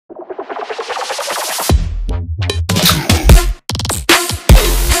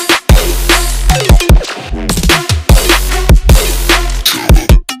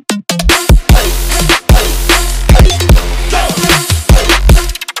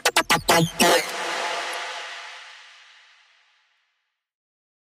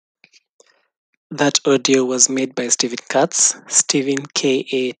That audio was made by Steven Katz, Steven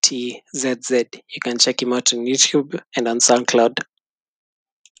Katzz. You can check him out on YouTube and on SoundCloud.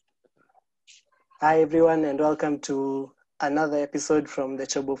 Hi, everyone, and welcome to another episode from the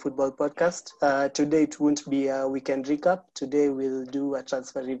Chobo Football Podcast. Today, it won't be a weekend recap. Today, we'll do a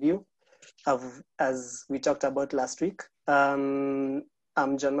transfer review, as we talked about last week.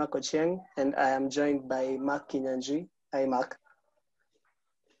 I'm John Mark Ochieng, and I am joined by Mark Kinyanjui. Hi, Mark.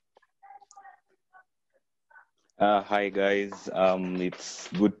 Hi guys, it's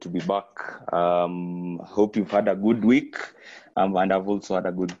good to be back. Hope you've had a good week, and I've also had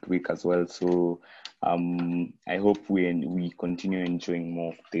a good week as well. So I hope we continue enjoying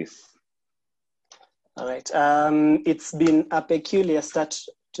more of this. All right. It's been a peculiar start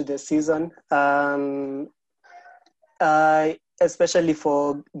to the season, especially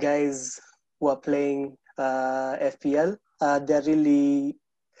for guys who are playing FPL.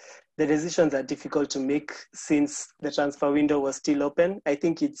 The decisions are difficult to make since the transfer window was still open. I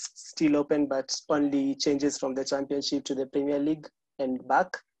think it's still open, but only changes from the Championship to the Premier League and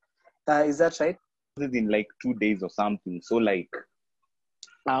back. Is that right? In like 2 days or something. So like,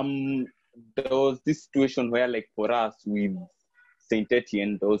 there was this situation where like for us with Saint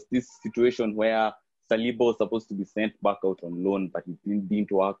Etienne, there was this situation where Saliba was supposed to be sent back out on loan, but it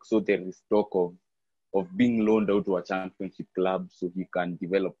didn't work. So there is talk of being loaned out to a championship club so he can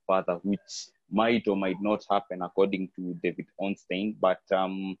develop further, which might or might not happen according to David Ornstein. But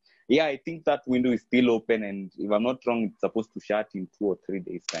yeah, I think that window is still open, and if I'm not wrong, it's supposed to shut in 2 or 3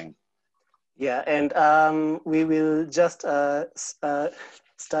 days' time. Yeah, and we will just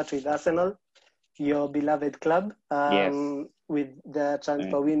start with Arsenal, your beloved club. Yes. With the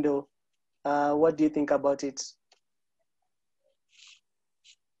transfer window, what do you think about it?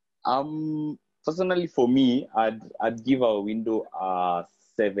 Personally, for me, I'd give our window a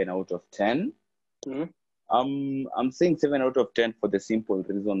 7 out of 10. Mm-hmm. I'm saying 7 out of 10 for the simple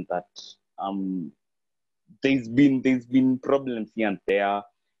reason that there's been problems here and there.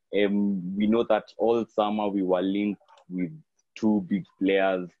 We know that all summer we were linked with two big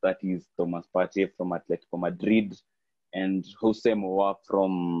players, that is Thomas Partey from Atletico Madrid and Jose Moa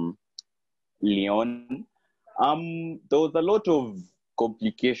from Lyon. There was a lot of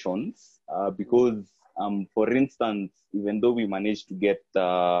complications because, for instance, even though we managed to get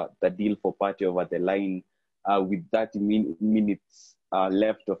the deal for Partey over the line with 30 minutes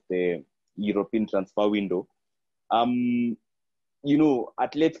left of the European transfer window, Atletico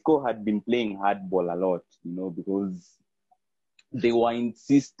had been playing hardball a lot, because they were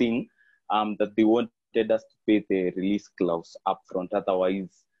insisting that they wanted us to pay the release clause up front.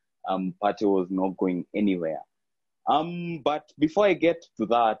 Otherwise, Partey was not going anywhere. But before I get to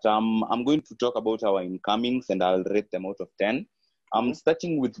that, I'm going to talk about our incomings, and I'll rate them out of 10.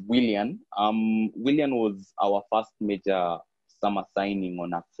 Starting with Willian. Willian was our first major summer signing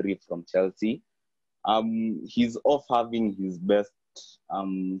on a free from Chelsea. He's off having his best,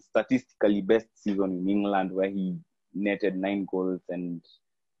 statistically best season in England, where he netted 9 goals and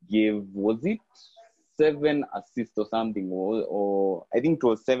gave, was it 7 assists or something, or I think it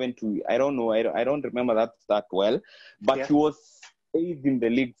was 7 to, I don't know, I don't remember that well, but yeah. He was 8th in the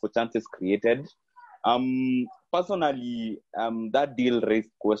league for chances created. Personally, that deal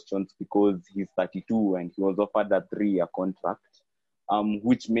raised questions because he's 32 and he was offered a 3-year contract,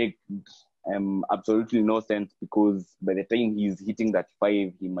 which made absolutely no sense, because by the time he's hitting that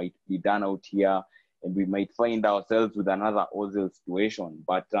 5, he might be done out here and we might find ourselves with another Ozil situation.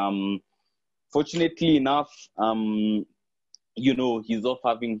 But fortunately enough, he's off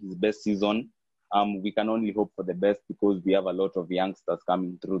having his best season. We can only hope for the best because we have a lot of youngsters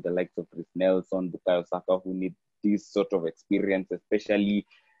coming through, the likes of Chris Nelson, Bukayo Saka, who need this sort of experience, especially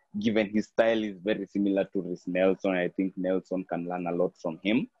given his style is very similar to Chris Nelson. I think Nelson can learn a lot from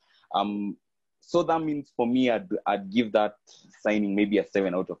him. So that means for me, I'd give that signing maybe a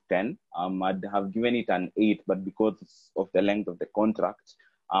 7 out of 10. I'd have given it an 8, but because of the length of the contract,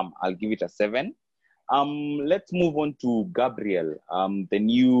 I'll give it a 7. Let's move on to Gabriel, the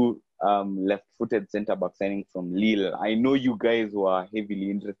new left-footed centre-back signing from Lille. I know you guys were heavily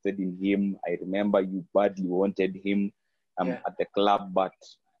interested in him. I remember you badly wanted him at the club,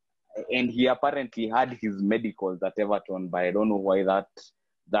 and he apparently had his medicals at Everton, but I don't know why that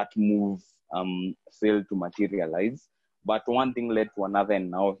move failed to materialize. But one thing led to another,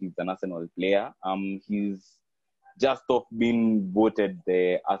 and now he's an Arsenal player. He's just off being voted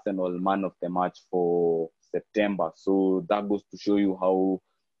the Arsenal man of the match for September. So that goes to show you how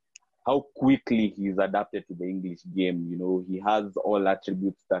how quickly he's adapted to the English game. You know, he has all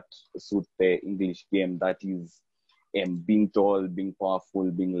attributes that suit the English game. That is, being tall, being powerful,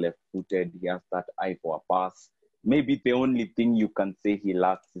 being left-footed. He has that eye for a pass. Maybe the only thing you can say he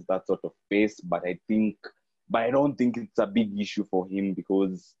lacks is that sort of pace, but I don't think it's a big issue for him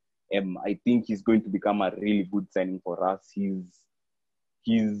because I think he's going to become a really good signing for us. He's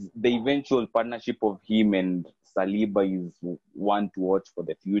the eventual partnership of him and Saliba is one to watch for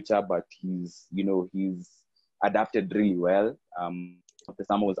the future, but he's adapted really well. The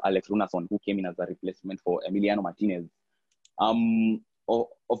summer was Alex Runarsson, who came in as a replacement for Emiliano Martinez.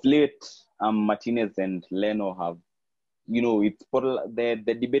 Of late, Martinez and Leno have, it's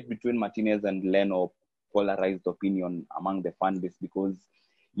the debate between Martinez and Leno polarized opinion among the fan base because,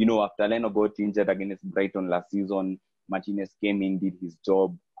 after Leno got injured against Brighton last season, Martinez came in, did his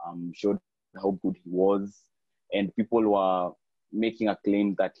job, showed how good he was, and people were making a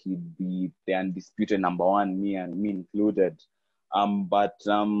claim that he'd be the undisputed number one, me included. But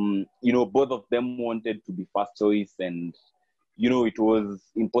both of them wanted to be first choice, and it was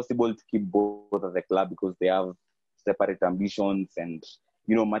impossible to keep both at the club because they have separate ambitions, and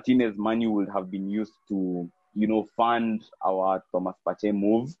Martinez money would have been used to fund our Thomas Partey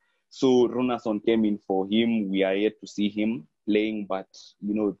move. So Runarsson came in for him. We are yet to see him playing, but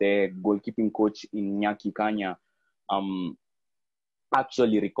the goalkeeping coach in Nyaki Kanya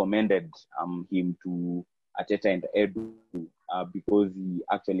actually recommended him to Arteta and Edu because he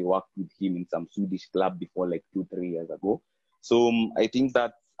actually worked with him in some Swedish club before, like 2-3 years ago. So I think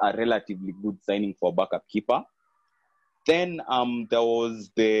that's a relatively good signing for backup keeper. Then there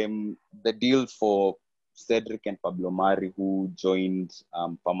was the deal for Cedric and Pablo Mari, who joined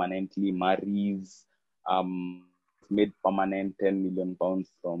permanently. Mari's made permanent £10 million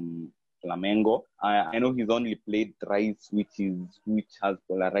from Flamengo. I know he's only played thrice, which has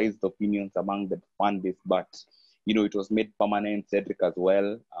polarized opinions among the fan base, but it was made permanent. Cedric as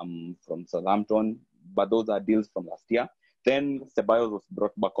well from Southampton, but those are deals from last year. Then Ceballos was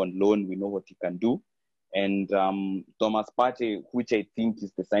brought back on loan. We know what he can do. And Thomas Partey, which I think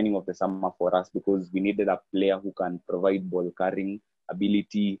is the signing of the summer for us because we needed a player who can provide ball carrying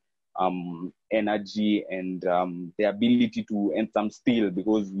ability, energy, and the ability to end some steal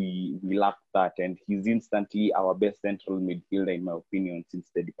because we lacked that. And he's instantly our best central midfielder, in my opinion, since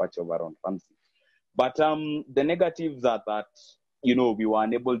the departure of Aaron Ramsey. But the negatives are that, we were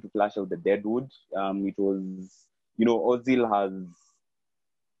unable to flash out the deadwood. It was, Ozil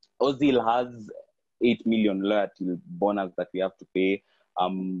has 8 million loyalty bonus that we have to pay.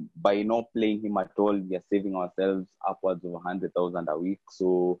 By not playing him at all, we are saving ourselves upwards of 100,000 a week.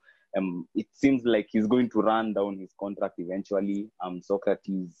 So it seems like he's going to run down his contract eventually.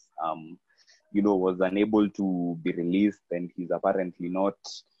 Socrates, was unable to be released, and he's apparently not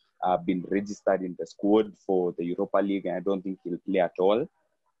been registered in the squad for the Europa League, and I don't think he'll play at all.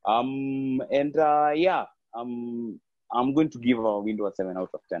 I'm going to give our window a 7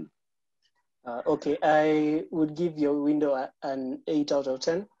 out of 10. Okay, I would give your window an 8 out of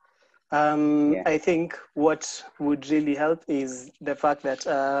 10. I think what would really help is the fact that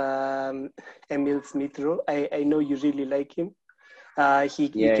Emil Smith-Rowe, I know you really like him. He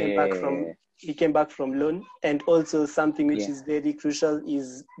came back from loan, and also something which is very crucial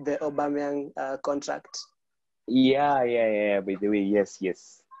is the Aubameyang contract. By the way, yes.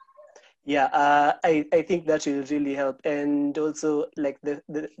 Yeah, I think that will really help, and also like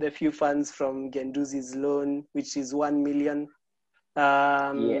the few funds from Guendouzi's loan, which is 1 million.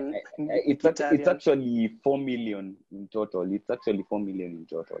 It's actually 4 million in total.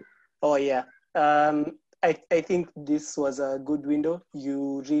 Oh yeah. I think this was a good window.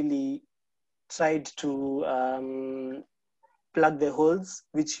 You really tried to plug the holes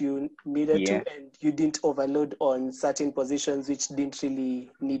which you needed to, and you didn't overload on certain positions which didn't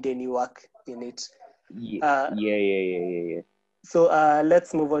really need any work in it. So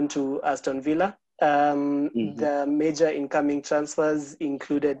let's move on to Aston Villa. The major incoming transfers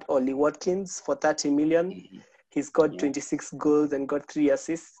included Ollie Watkins for 30 million. He scored 26 goals and got 3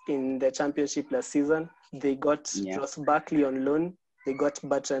 assists in the championship last season. They got Ross Barkley on loan. They got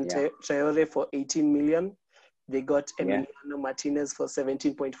Bertrand Traore for 18 million. They got Emiliano Martinez for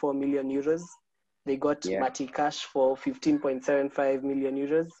 17.4 million euros. They got Matty Cash for 15.75 million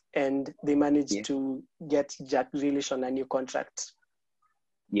euros. And they managed to get Jack Grealish on a new contract.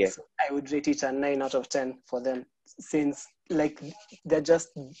 Yes. So I would rate it a 9 out of 10 for them, since like they're just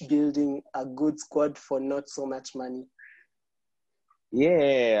building a good squad for not so much money.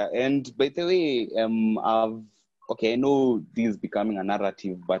 Yeah, and by the way, I know this is becoming a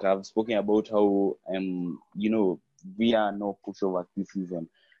narrative, but I've spoken about how we are no pushovers this season.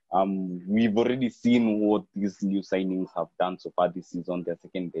 We've already seen what these new signings have done so far this season. They're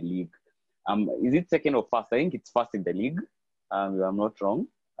second in the league. Is it second or first? I think it's first in the league. If I'm not wrong.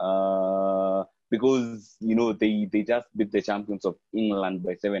 Because they just beat the champions of England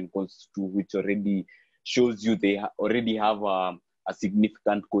by 7 goals to 2, which already shows you they already have a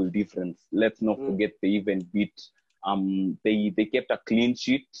significant goal difference. Let's not forget they even beat. They kept a clean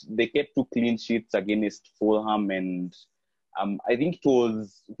sheet. They kept 2 clean sheets against Fulham, and I think it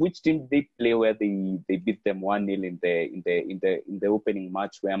was, which team they play where they beat them 1-0 in the opening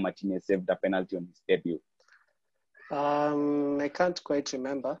match where Martinez saved a penalty on his debut. I can't quite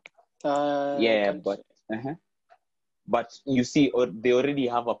remember. But you see, they already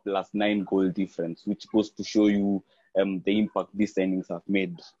have a +9 goal difference, which goes to show you the impact these signings have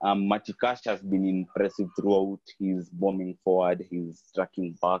made. Matikash has been impressive throughout. He's bombing forward, he's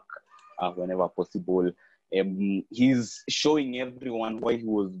tracking back whenever possible. He's showing everyone why he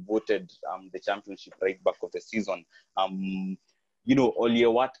was voted the championship right back of the season. Ollie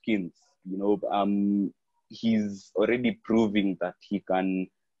Watkins, he's already proving that he can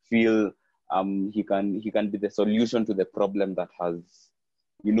feel he can be the solution to the problem that has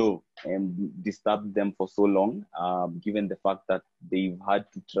disturbed them for so long. Given the fact that they've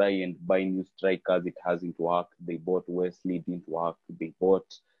had to try and buy new strikers, it hasn't worked. They bought Wesley, it didn't work. They bought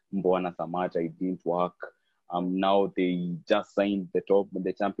Mbwana Samatta, it didn't work. Now they just signed the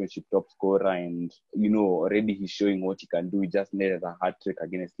championship top scorer, and already he's showing what he can do. He just needed a hat trick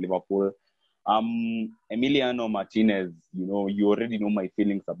against Liverpool. Emiliano Martinez, you already know my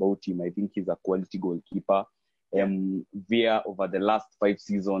feelings about him. I think he's a quality goalkeeper. Villa over the last 5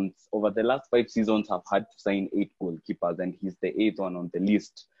 seasons have had to sign 8 goalkeepers, and he's the 8th one on the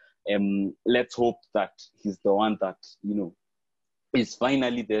list. Let's hope that he's the one that is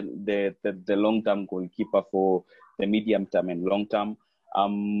finally the long-term goalkeeper for the medium term and long term.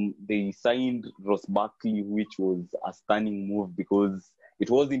 They signed Ross Barkley, which was a stunning move because it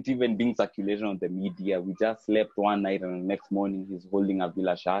wasn't even being circulated on the media. We just slept one night and the next morning he's holding a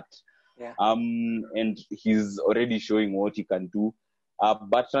Villa shirt. Yeah. And he's already showing what he can do.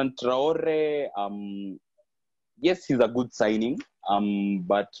 Bertrand Traore, yes, he's a good signing.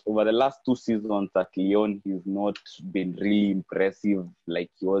 But over the last 2 seasons at Lyon, he's not been really impressive like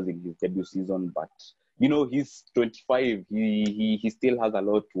he was in his debut season. But he's 25. He still has a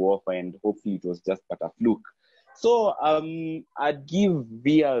lot to offer, and hopefully it was just but a fluke. So I'd give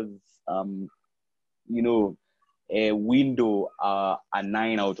Villa's a window a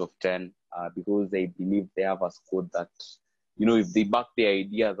 9 out of 10 because I believe they have a squad that if they back their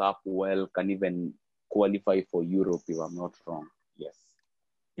ideas up well, can even qualify for Europe, if I'm not wrong. Yes.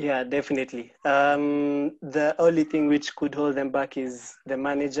 Yeah, definitely. The only thing which could hold them back is the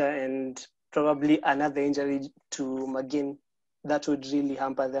manager and probably another injury to McGinn. That would really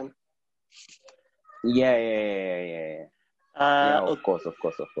hamper them. Yeah. Of course.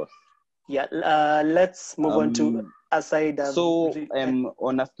 Yeah, let's move on to aside.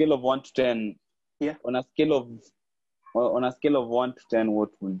 On a scale of 1 to 10, yeah. On a scale of 1 to 10, what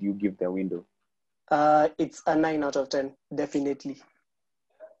would you give the window? It's a 9 out of 10, definitely.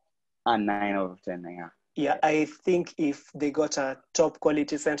 A 9 out of 10, yeah. Yeah, I think if they got a top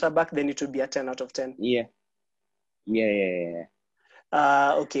quality center back, then it would be a 10 out of 10. Yeah.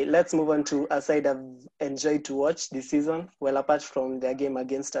 Okay, let's move on to a side I've enjoyed to watch this season. Well, apart from their game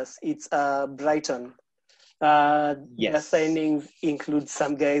against us, it's Brighton. Their signings include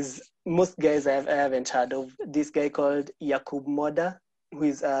some guys, most guys I haven't heard of. This guy called Jakub Moder, who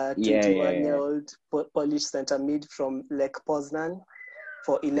is a 21-year-old Polish center mid from Lech Poznan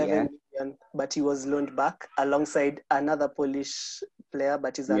for 11 million, but he was loaned back alongside another Polish player,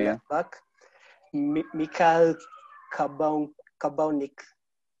 but he's a left back, Mikhail Kabaunik,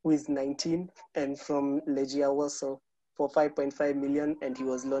 who is 19 and from Legia Warsaw for 5.5 million, and he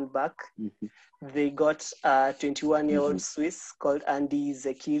was loaned back. Mm-hmm. They got a 21-year-old Swiss called Andy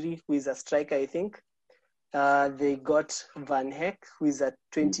Zekiri, who is a striker, I think. They got Van Heck, who is a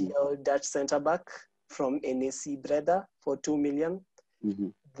 20-year-old Dutch centre-back from NAC Breda for 2 million. Mm-hmm.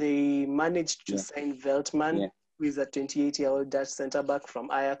 They managed to sign Veltman, who is a 28-year-old Dutch centre-back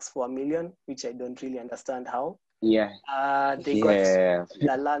from Ajax for 1 million, which I don't really understand how. They got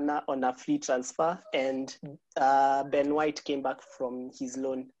Lallana on a free transfer, and Ben White came back from his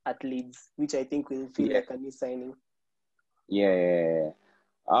loan at Leeds, which I think will feel like a new signing.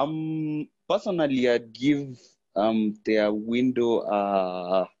 Personally, I'd give their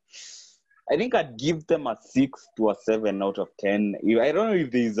window I think I'd give them a 6 to a 7 out of 10. I don't know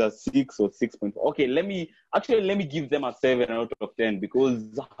if there's a 6 or 6.4. Okay, let me give them a 7 out of 10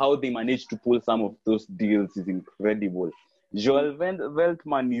 because how they managed to pull some of those deals is incredible. Joel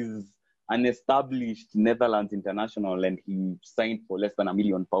Veltman is an established Netherlands international, and he signed for less than £1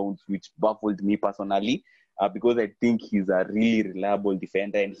 million, which baffled me personally, because I think he's a really reliable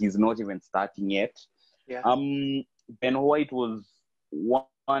defender, and he's not even starting yet. Yeah. Ben White was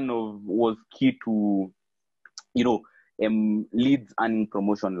key to, Leeds earning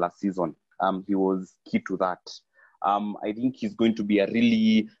promotion last season. He was key to that. I think he's going to be a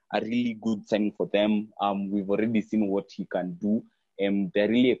really good signing for them. We've already seen what he can do. They're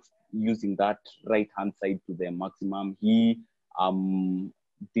really using that right hand side to their maximum.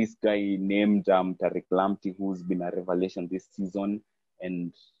 This guy named Tariq Lamptey, who's been a revelation this season,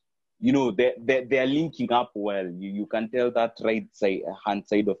 and they're linking up well. You can tell that hand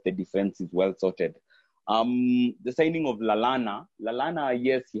side of the defense is well sorted. The signing of Lallana,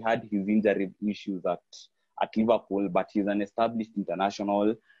 yes, he had his injury issues at Liverpool, but he's an established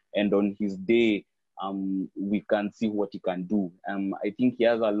international, and on his day, we can see what he can do. I think he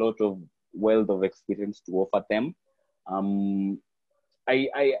has a lot of wealth of experience to offer them.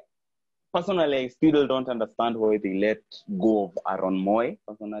 I personally, I still don't understand why they let go of Aaron Moy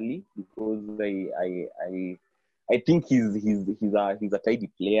personally, because I think he's a tidy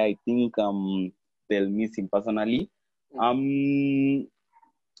player. I think they'll miss him personally. But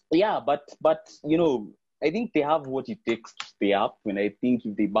I think they have what it takes to stay up, and I think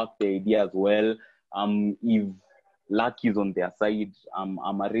if they back the idea as well, if luck is on their side, I'm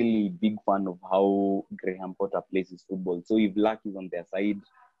a really big fan of how Graham Potter plays his football. So if luck is on their side,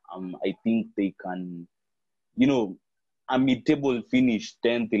 I think they can, a mid-table finish,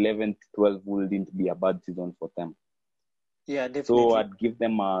 10th, 11th, 12th wouldn't be a bad season for them. Yeah, definitely. So I'd give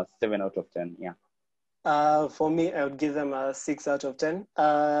them a 7 out of 10, yeah. For me, I would give them a 6 out of 10.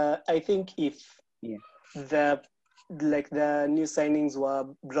 I think if the new signings were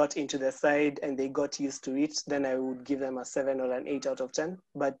brought into the side and they got used to it, then I would give them a 7 or an 8 out of 10.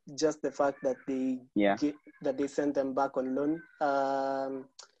 But just the fact that they sent them back on loan,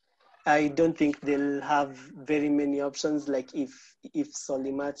 I don't think they'll have very many options. Like if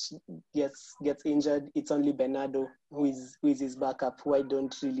Solimatch gets injured, it's only Bernardo who is his backup, who I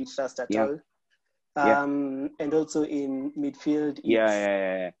don't really trust at all. And also in midfield,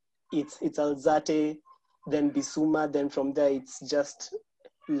 it's Alzate, then Bissouma, then from there it's just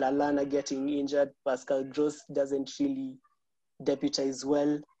Lallana getting injured. Pascal Gross doesn't really deputize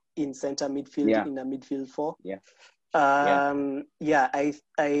well in center midfield in a midfield 4. I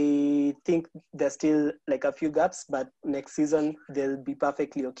think there's still like a few gaps, but next season they'll be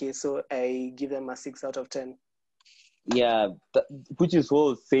perfectly okay. So I give them a 6 out of 10. Yeah, which is what I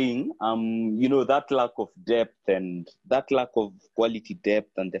was saying. That lack of depth and that lack of quality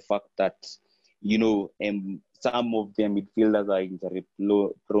depth, and the fact that some of their midfielders are injury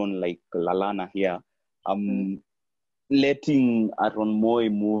prone, like Lallana here. Letting Aaron Moy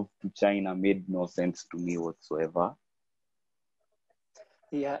move to China made no sense to me whatsoever.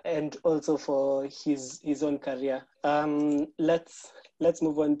 Yeah, and also for his own career. Let's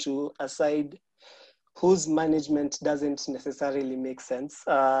move on to a side whose management doesn't necessarily make sense.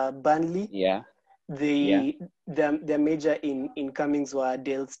 Burnley. Their major incomings were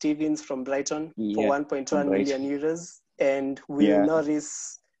Dale Stevens from Brighton for 1.1 million euros, and Will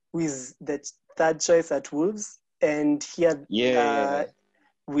Norris, who is the third choice at Wolves, and here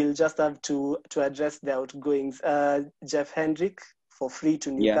we'll just have to address the outgoings. Jeff Hendrick for free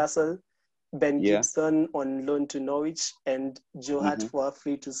to Newcastle, Ben Gibson on loan to Norwich, and Joe Hart for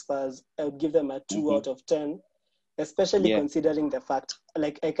free to Spurs. I would give them a 2 out of 10, especially considering the fact,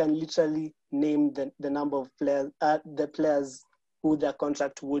 like, I can literally name the number of players, the players who their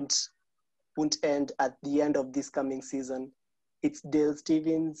contract won't end at the end of this coming season. It's Dale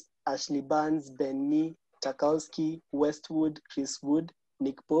Stevens, Ashley Barnes, Ben Mee, Tarkowski, Westwood, Chris Wood,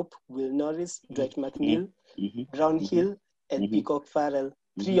 Nick Pope, Will Norris, Dwight McNeil, Brownhill, and Peacock Farrell.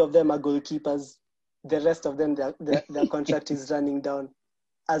 3 of them are goalkeepers. The rest of them, their contract is running down,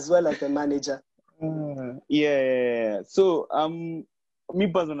 as well as the manager. So, me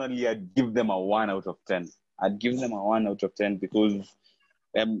personally, I'd give them a 1 out of 10. I'd give them a 1 out of 10 because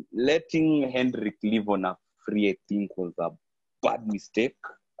letting Hendrick leave on a free, I think, was a bad mistake.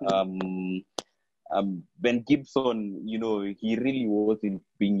 Ben Gibson, he really wasn't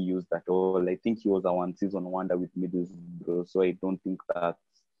being used at all. I think he was a one-season wonder with Middlesbrough, so I don't think that's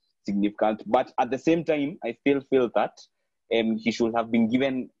significant. But at the same time, I still feel that he should have been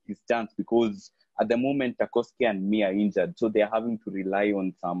given his chance, because at the moment, Tarkowski and Mee are injured, so they're having to rely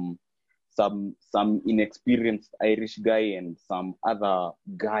on some inexperienced Irish guy and some other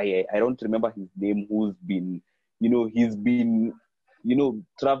guy. I don't remember his name, who's been, he's been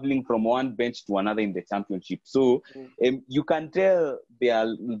traveling from one bench to another in the championship. So you can tell they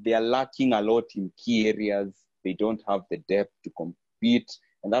are lacking a lot in key areas. They don't have the depth to compete,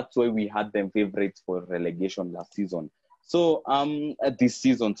 and that's why we had them favorites for relegation last season. So this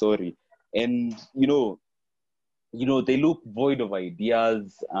season, sorry, and they look void of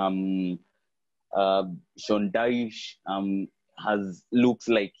ideas. Sean Dyche looks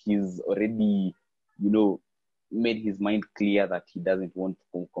like he's already, made his mind clear that he doesn't want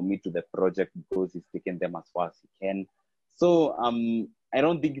to commit to the project because he's taken them as far as he can. So I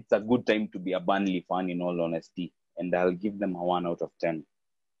don't think it's a good time to be a Burnley fan, in all honesty, and I'll give them a 1 out of 10.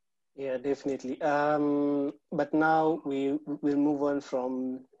 Yeah, definitely. But now we will move on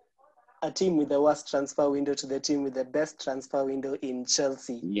from a team with the worst transfer window to the team with the best transfer window in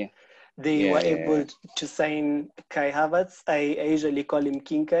Chelsea. Yeah. They were able to sign Kai Havertz. I usually call him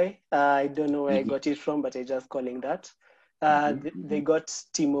King Kai. I don't know where I got it from, but I just call him that. They got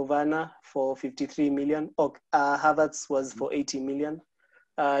Timo Werner for 53 million. Havertz was for 80 million.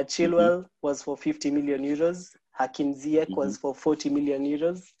 Chilwell was for 50 million euros. Hakim Ziyech was for 40 million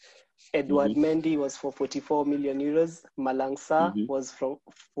euros. Edward Mendy was for 44 million euros. Malang Sarr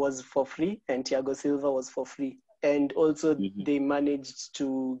was for free, and Thiago Silva was for free. And also they managed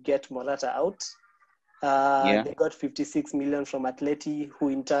to get Morata out. They got 56 million from Atleti, who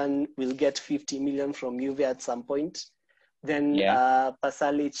in turn will get 50 million from Juve at some point. Then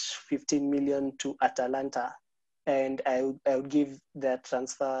Pasalic 15 million to Atalanta, and I would give the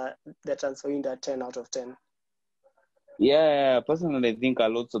transfer window a 10 out of 10. Yeah, personally, I think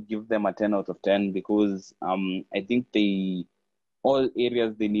I'll also give them a 10 out of 10 because I think all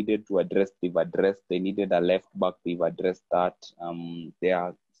areas they needed to address, they've addressed. They needed a left back, they've addressed that.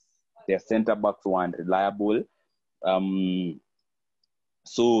 Their center backs were unreliable.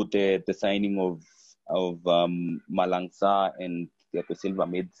 So the signing of Malang Sarr and Thiago Silva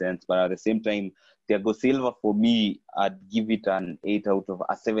made sense, but at the same time, Thiago Silva for me, I'd give it a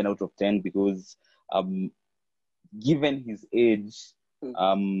 7 out of 10 because given his age,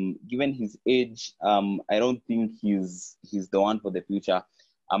 I don't think he's the one for the future.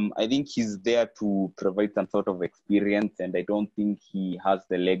 I think he's there to provide some sort of experience, and I don't think he has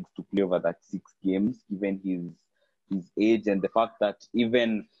the legs to play over that 6 games, given his age and the fact that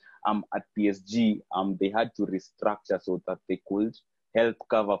even at PSG, they had to restructure so that they could help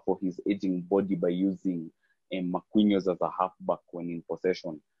cover for his aging body by using Marquinhos as a halfback when in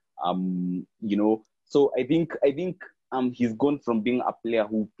possession. So I think he's gone from being a player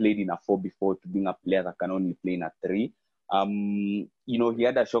who played in a 4 before to being a player that can only play in a 3. He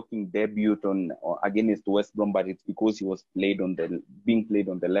had a shocking debut against West Brom, but it's because he was being played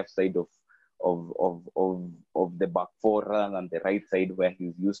on the left side of the back 4 rather than the right side where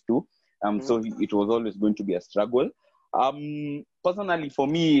he's used to. So it was always going to be a struggle. Personally, for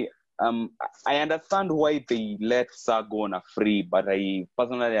me, I understand why they let Sarr go on a free, but I'd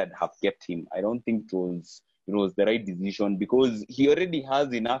have kept him. I don't think it was the right decision because he already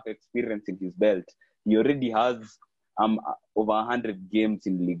has enough experience in his belt. He already has over 100 games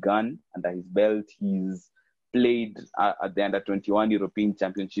in Ligue 1 under his belt. He's played at the Under-21 European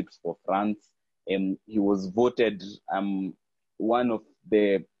Championships for France. He was voted one of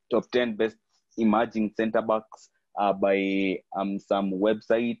the top 10 best emerging centre-backs by some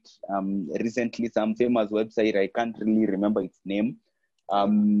website. Recently, some famous website, I can't really remember its name.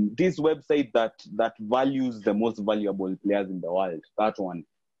 This website that values the most valuable players in the world, that one.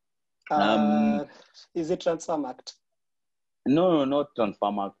 Is it Transfermarkt? No, not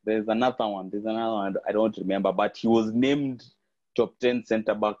Transfermarkt. There's another one. I don't remember, but he was named top 10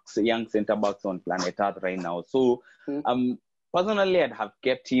 young centre backs on planet Earth right now. So, personally, I'd have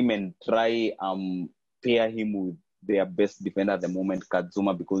kept him and try pair him with their best defender at the moment,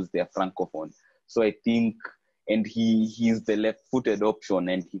 Kazuma, because they're francophone. So I think, and he's the left-footed option,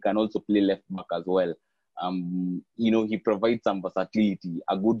 and he can also play left back as well. He provides some versatility,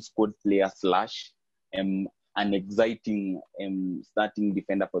 a good squad player / an exciting starting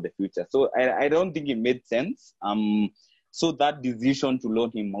defender for the future. So I don't think it made sense. So that decision to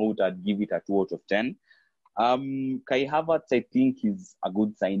loan him out, I'd give it a 2 out of 10. Kai Havertz, I think, is a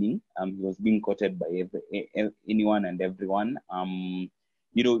good signing. He was being courted by anyone and everyone.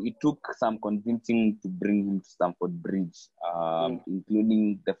 It took some convincing to bring him to Stamford Bridge,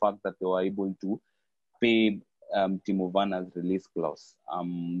 including the fact that they were able to pay Timo Werner's release clause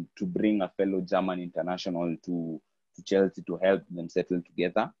to bring a fellow German international to Chelsea to help them settle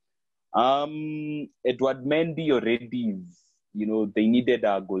together. Edward Mendy already is, they needed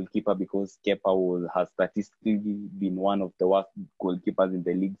a goalkeeper because Kepa has statistically been one of the worst goalkeepers in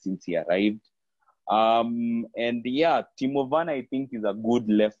the league since he arrived. And yeah, Timo Werner, I think, is a good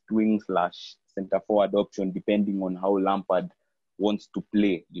left wing / center forward option, depending on how Lampard wants to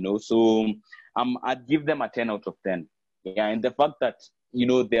play, So I'd give them a 10 out of 10. Yeah, and the fact that,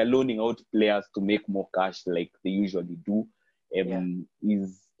 they're loaning out players to make more cash like they usually do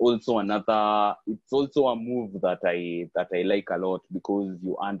is also it's also a move that I like a lot, because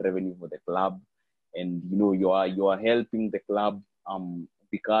you earn revenue for the club, and you are helping the club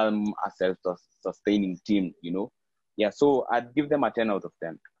become a self-sustaining team, Yeah, so I'd give them a 10 out of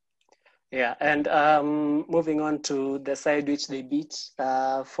 10. Yeah, and moving on to the side which they beat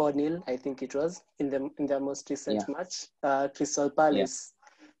 4-0, I think it was, in their most recent match, Crystal Palace.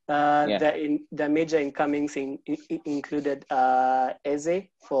 The major incomings included Eze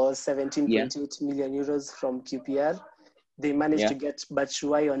for 17.8 million euros from QPR. They managed to get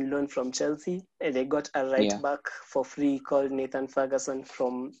Batshuayi on loan from Chelsea, and they got a right back for free called Nathan Ferguson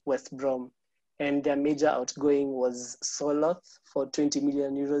from West Brom. And their major outgoing was Soloth for 20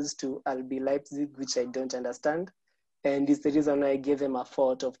 million euros to RB Leipzig, which I don't understand. And it's the reason I gave them a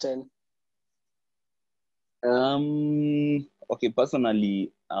 4 out of 10. Okay,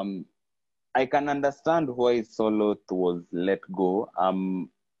 personally, I can understand why Soloth was let go.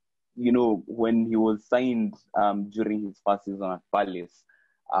 When he was signed during his first season at Palace,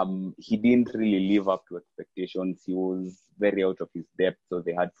 he didn't really live up to expectations. He was very out of his depth, so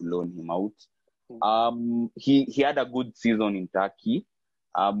they had to loan him out. He had a good season in Turkey,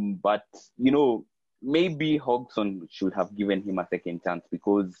 but maybe Hodgson should have given him a second chance,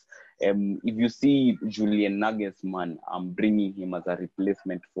 because if you see Julian Nagelsmann bringing him as a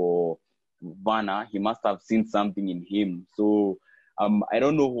replacement for Werner, he must have seen something in him. So I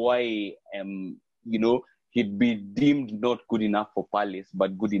don't know why he'd be deemed not good enough for Palace,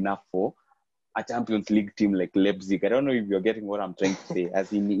 but good enough for a Champions League team like Leipzig. I don't know if you're getting what I'm trying to say.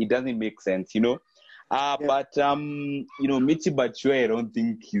 As in, it doesn't make sense, But Michy Batshuayi, I don't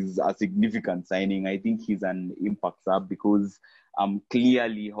think he's a significant signing. I think he's an impact sub, because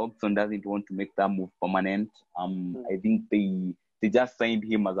clearly Hodgson doesn't want to make that move permanent. I think they just signed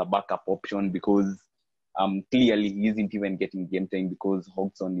him as a backup option, because clearly he isn't even getting game time, because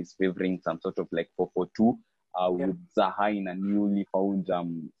Hodgson is favoring some sort of like 4-4-2 with Zaha in a newly found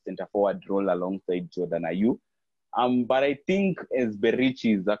center forward role alongside Jordan Ayew. But I think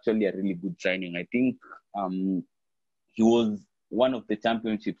Esberici is actually a really good signing. I think he was one of the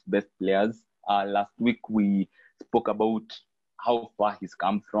championship's best players. Last week we spoke about how far he's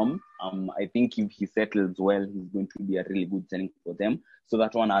come from. I think if he settles well, he's going to be a really good signing for them. So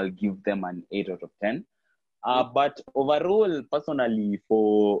that one, I'll give them an 8 out of 10. But overall, personally,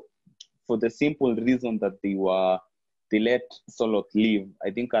 for the simple reason that they let Soloth leave,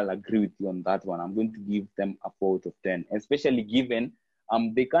 I think I'll agree with you on that one. I'm going to give them a 4 out of 10, especially given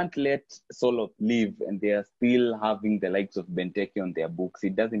they can't let Soloth leave and they are still having the likes of Benteke on their books.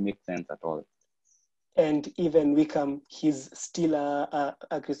 It doesn't make sense at all. And even Wickham, he's still a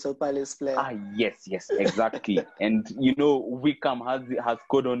Crystal Palace player. Yes, exactly. And Wickham has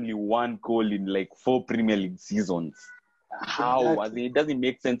scored only 1 goal in like 4 Premier League seasons. How? Exactly. It doesn't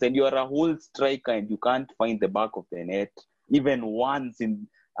make sense. And you're a whole striker and you can't find the back of the net even once.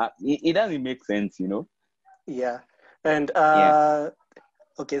 It doesn't make sense, Yeah. And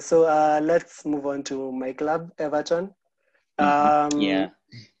okay, so let's move on to my club, Everton.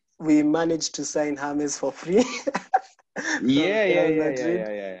 We managed to sign James for free.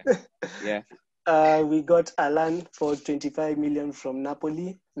 Yeah. We got Alan for 25 million from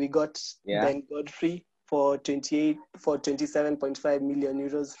Napoli. We got Ben Godfrey for 27.5 million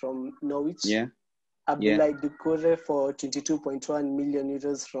euros from Norwich. Abdoulaye Doucouré for 22.1 million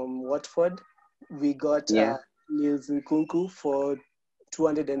euros from Watford. We got Niels Nkunku for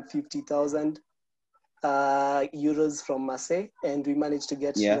 250,000 euros from Marseille, and we managed to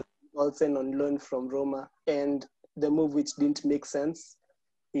get Olsen on loan from Roma. And the move which didn't make sense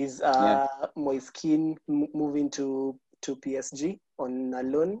is Moise Kean moving to PSG on a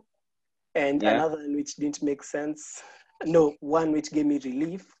loan. And another one which didn't make sense, one which gave me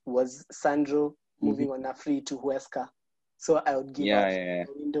relief was Sandro moving on a free to Huesca. So I would give the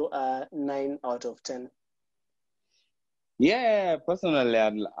window a 9 out of 10. Yeah, personally,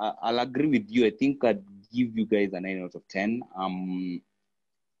 I'll agree with you. I think I'd give you guys a 9 out of 10. I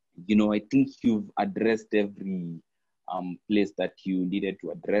think you've addressed every place that you needed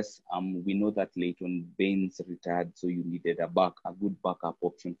to address. We know that Leighton Baines retired, so you needed a good backup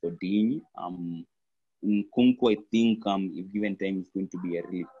option for Digne. Nkunku, I think, if given time, is going to be a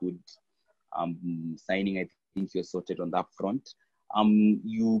really good signing. I think you're sorted on that front.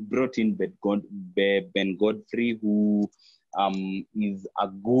 You brought in Ben Godfrey, who is a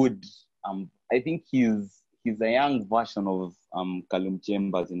good I think he's a young version of Callum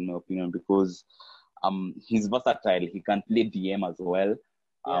Chambers, in my opinion, because he's versatile. He can play DM as well.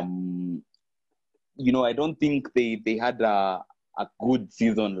 Yeah. I don't think they had a good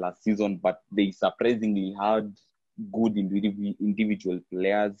season last season, but they surprisingly had good individual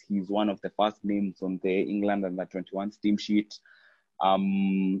players. He's one of the first names on the England under-21 team sheet.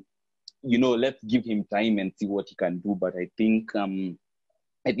 Let's give him time and see what he can do. But I think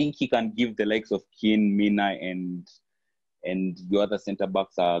he can give the likes of Keane, Mina, and the other centre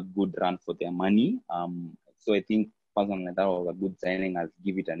backs a good run for their money. So I think personally that was a good signing. I'll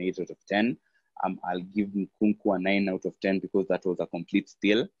give it an 8 out of 10. I'll give Nkunku a 9 out of 10 because that was a complete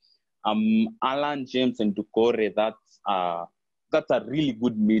steal. Alan, James, and Doucouré, that's a really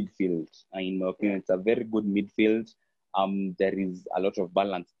good midfield. In my opinion, it's a very good midfield. There is a lot of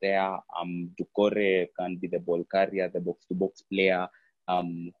balance there. Doucouré can be the ball carrier, the box-to-box player,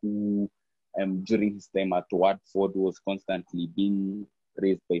 who during his time at Watford was constantly being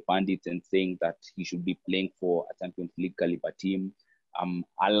praised by pundits and saying that he should be playing for a Champions League caliber team.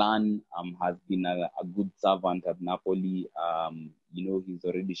 Alan has been a good servant at Napoli. He's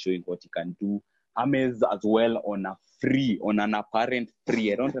already showing what he can do. James as well on an apparent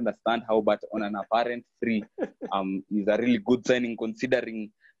free. I don't understand how, but on an apparent free, is a really good signing considering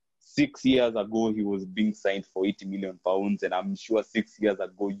 6 years ago he was being signed for £80 million, and I'm sure 6 years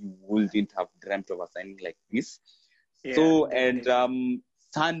ago you wouldn't have dreamt of a signing like this. Yeah, so, and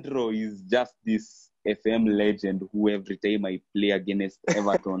Sandro is just this FM legend who every time I play against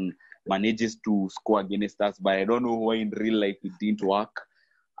Everton manages to score against us, but I don't know why in real life it didn't work.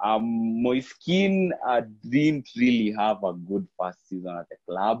 Moise Kean didn't really have a good first season at the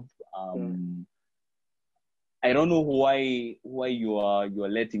club. I don't know why you are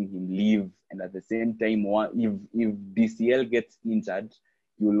letting him leave, and at the same time, if DCL gets injured,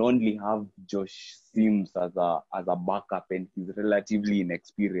 you'll only have Josh Sims as a backup, and he's relatively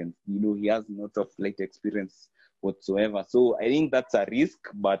inexperienced. He has not of flight experience whatsoever. So I think that's a risk,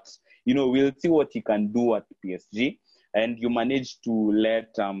 but we'll see what he can do at PSG. And you managed to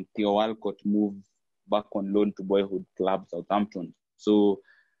let Theo Walcott move back on loan to boyhood club Southampton. So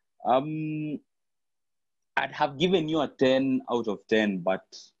I'd have given you a 10 out of 10, but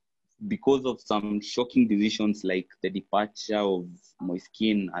because of some shocking decisions like the departure of Moise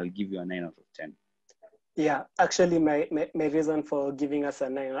Kean, I'll give you a 9 out of 10. Yeah, actually, my reason for giving us a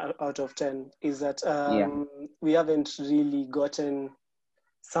 9 out of 10 is that we haven't really gotten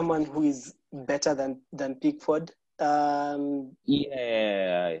someone who is better than Pickford.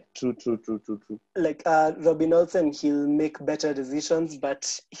 Yeah, true. Like Robin Olsen, he'll make better decisions,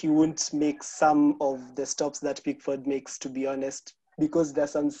 but he won't make some of the stops that Pickford makes, to be honest. Because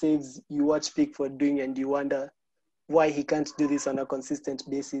there's some saves you watch Pickford doing and you wonder why he can't do this on a consistent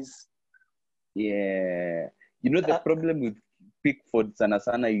basis. Yeah. The problem with Pickford Sana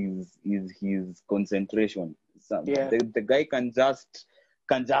is his concentration. The guy can just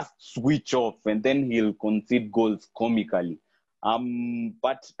switch off and then he'll concede goals comically.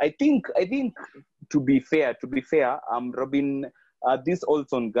 But I think to be fair, Robin, this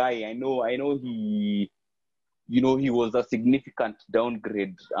Olsen guy, I know he was a significant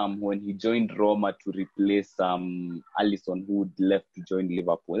downgrade when he joined Roma to replace Alisson, who left to join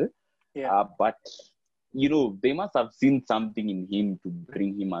Liverpool. Yeah. But they must have seen something in him to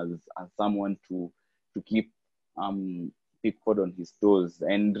bring him as someone to keep Pickford on his toes.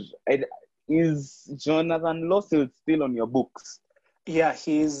 And is Jonathan Lossell still on your books? Yeah,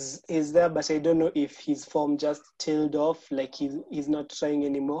 he's there, but I don't know if his form just tailed off, like he's not trying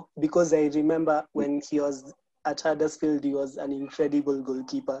anymore. Because I remember when he was at Huddersfield, he was an incredible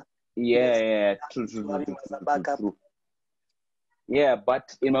goalkeeper. Yeah, true. Yeah,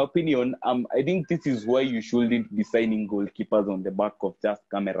 but in my opinion, I think this is why you shouldn't be signing goalkeepers on the back of just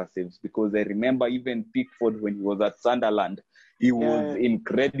camera saves, because I remember even Pickford when he was at Sunderland, he was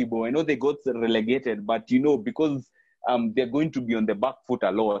incredible. I know they got relegated, but because they're going to be on the back foot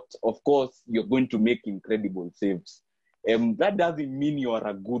a lot, of course, you're going to make incredible saves. That doesn't mean you are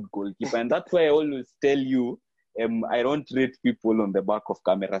a good goalkeeper, and that's why I always tell you, I don't rate people on the back of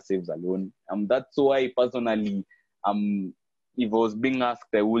camera saves alone. That's why personally, if I was being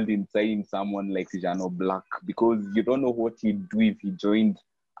asked, I wouldn't sign someone like Jano Black, because you don't know what he'd do if he joined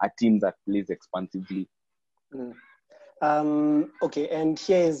a team that plays expansively. Okay, and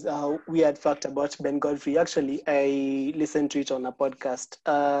here is a weird fact about Ben Godfrey. Actually, I listened to it on a podcast.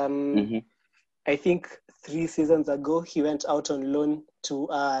 I think 3 seasons ago, he went out on loan to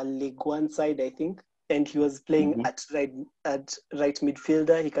League One side, I think, and he was playing at right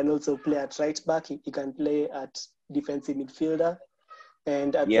midfielder. He can also play at right back. He can play at defensive midfielder.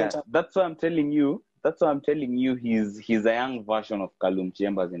 And at Yeah, center, that's why I'm telling you. That's why I'm telling you. He's a young version of Callum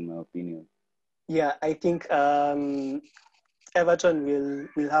Chambers, in my opinion. yeah, I think Everton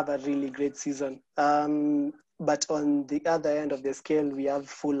will have a really great season. But on the other end of the scale, we have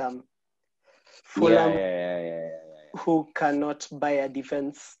Fulham. Fulham, Yeah. who cannot buy a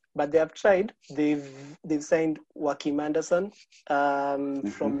defense, but they have tried. They've signed Joachim Anderson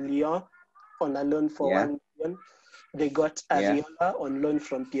from Lyon on a loan for 1 million. They got Ariola on loan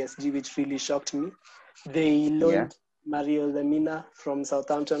from PSG, which really shocked me. They loaned Mario Lemina from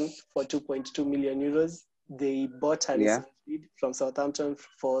Southampton for 2.2 million euros. They bought Harrison Reed from Southampton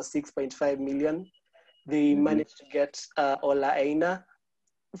for 6.5 million. They managed to get Ola Aina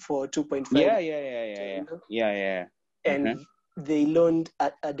for 2.5 Yeah. And they loaned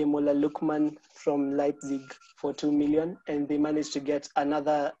Ademola Lookman from Leipzig for 2 million. And they managed to get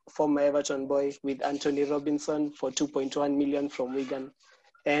another former Everton boy with Anthony Robinson for 2.1 million from Wigan.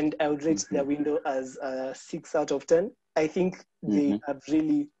 And I would rate their window as 6 out of 10. I think they have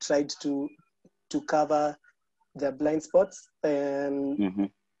really tried to cover their blind spots,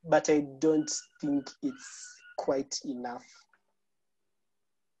 but I don't think it's quite enough.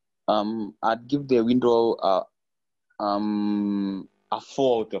 I'd give the window a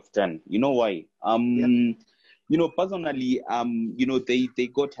 4 out of 10. You know why? You know, personally, they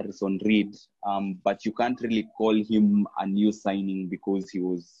got Harrison Reed, but you can't really call him a new signing because he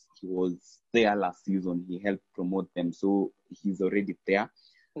was there last season. He helped promote them, so he's already there.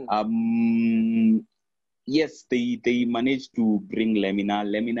 Yes, they managed to bring Lemina.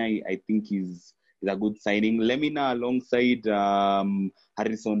 Lemina, I think, is a good signing. Lemina alongside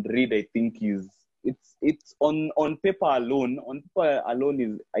Harrison Reed, I think it's on paper alone. On paper alone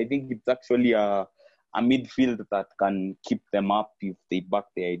is, I think it's actually a midfield that can keep them up if they back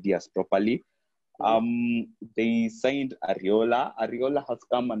their ideas properly. They signed Ariola. Ariola has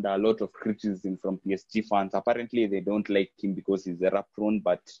come under a lot of criticism from PSG fans. Apparently, they don't like him because he's error prone,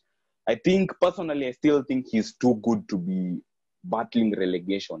 but I think personally, I still think he's too good to be battling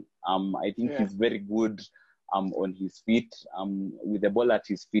relegation. I think he's very good on his feet. With the ball at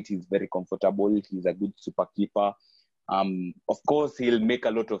his feet, he's very comfortable. He's a good super keeper. Of course, he'll make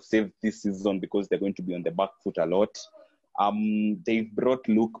a lot of saves this season because they're going to be on the back foot a lot. They've brought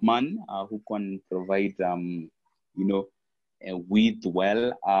Lookman, who can provide, width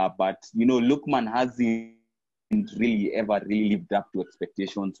well. But, Lookman hasn't really lived up to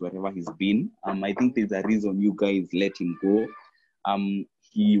expectations wherever he's been. I think there's a reason you guys let him go.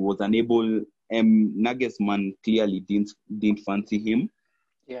 He was unable. Nagelsmann clearly didn't fancy him.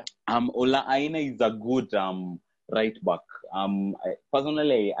 Yeah. Ola Aina is a good right back.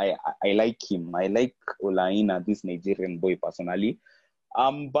 Personally, I like him. I like Ola Aina, this Nigerian boy, personally.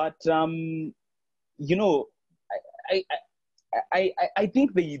 But I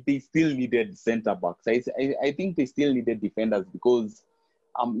think they still needed centre backs. I think they still needed defenders because,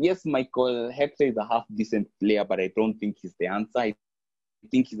 yes, Michael Hector is a half decent player, but I don't think he's the answer. I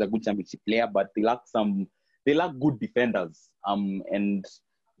think he's a good championship player, but they lack good defenders. And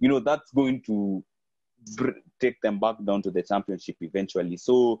that's going to take them back down to the championship eventually.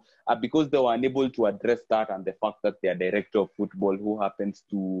 So because they were unable to address that, and the fact that their director of football, who happens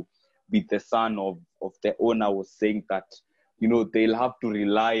to be the son of the owner, was saying that they'll have to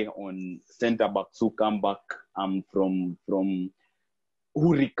rely on centre backs who come back from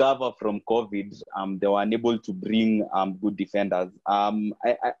who recover from COVID. They were unable to bring good defenders. I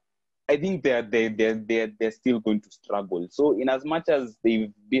think they're still going to struggle. So in as much as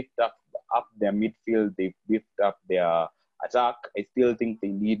they've beefed up their midfield, they've beefed up their attack, I still think they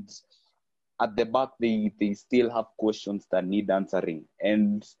need, at the back, they still have questions that need answering.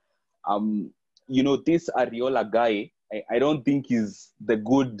 And this Ariola guy, I don't think he's the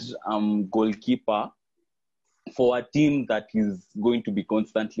good goalkeeper for a team that is going to be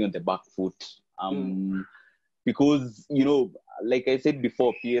constantly on the back foot. Because, like I said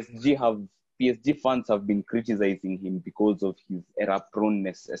before, PSG fans have been criticizing him because of his error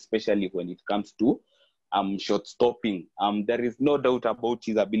proneness, especially when it comes to shot stopping. There is no doubt about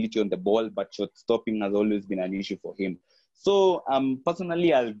his ability on the ball, but shot stopping has always been an issue for him. So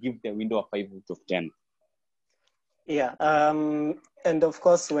personally, I'll give the window a 5 out of 10. Yeah, and of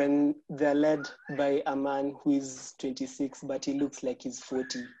course, when they're led by a man who is 26, but he looks like he's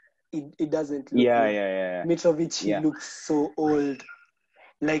 40, it doesn't look good. Mitrovic, he looks so old.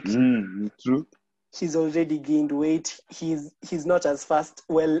 Like, true. He's already gained weight. He's not as fast.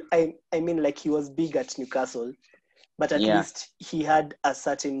 Well, I mean, like, he was big at Newcastle, but at least he had a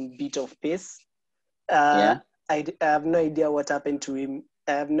certain bit of pace. I have no idea what happened to him.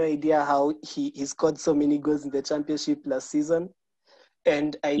 I have no idea how he scored so many goals in the championship last season.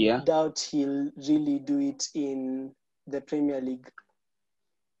 And I doubt he'll really do it in the Premier League.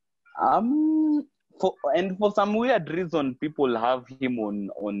 For some weird reason, people have him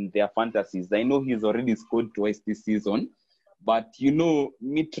on their fantasies. I know he's already scored twice this season, but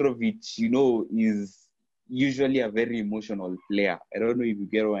Mitrovic, is usually a very emotional player. I don't know if you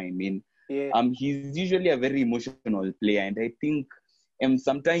get what I mean. Yeah. He's usually a very emotional player, and I think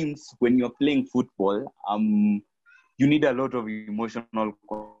sometimes when you're playing football, you need a lot of emotional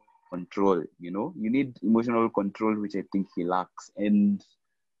control. You need emotional control, which I think he lacks. And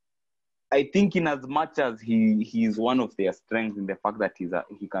I think in as much as he is one of their strengths in the fact that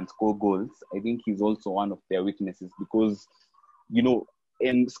he can score goals, I think he's also one of their weaknesses because,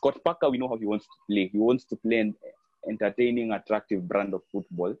 and Scott Parker, we know how he wants to play. He wants to play an entertaining, attractive brand of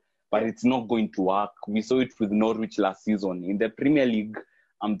football, but it's not going to work. We saw it with Norwich last season. In the Premier League,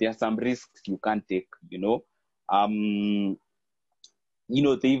 there are some risks you can't take,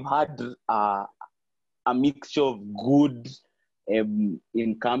 they've had a mixture of good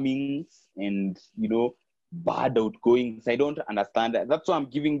incomings and bad outgoings. I don't understand that. That's why I'm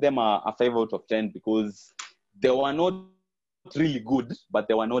giving them a 5 out of 10 because they were not really good, but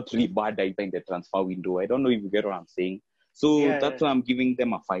they were not really bad either in the transfer window. I don't know if you get what I'm saying. So that's why I'm giving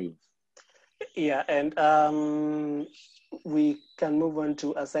them a 5. Yeah, and we can move on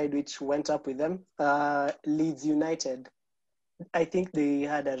to a side which went up with them. Leeds United. I think they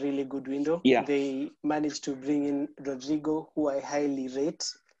had a really good window. Yeah. They managed to bring in Rodrigo, who I highly rate,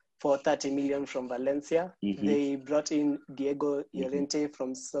 for 30 million from Valencia. Mm-hmm. They brought in Diego Llorente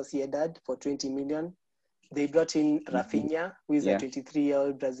from Sociedad for 20 million. They brought in Rafinha, who is a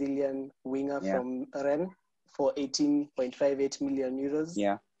 23-year-old Brazilian winger from Rennes, for 18.58 million euros.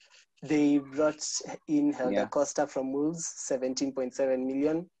 Yeah. They brought in Helder Costa from Wolves, 17.7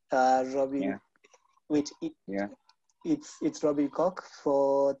 million. It's Robbie Koch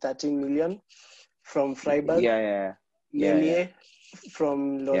for 13 million from Freiburg. Meunier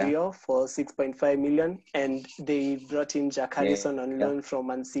from Lorient for 6.5 million. And they brought in Jack Harrison on loan from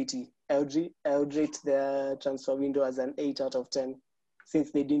Man City. I would rate their transfer window as an 8 out of 10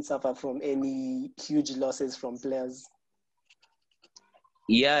 since they didn't suffer from any huge losses from players.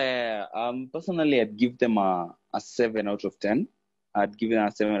 Personally, I'd give them a 7 out of 10. I'd give them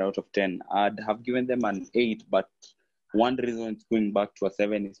a 7 out of 10. I'd have given them an 8, but one reason it's going back to a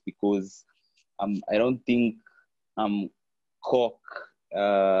 7 is because I don't think Koch,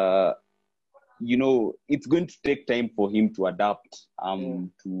 it's going to take time for him to adapt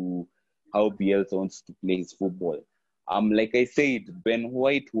to how Bielsa wants to play his football. Like I said, Ben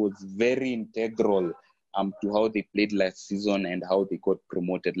White was very integral to how they played last season and how they got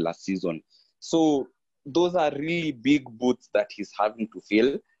promoted last season. So those are really big boots that he's having to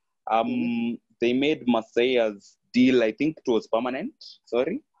fill. They made Marseille's deal, I think it was permanent.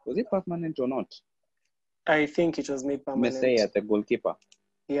 Sorry, was it permanent or not? I think it was made permanent. Marseille, the goalkeeper.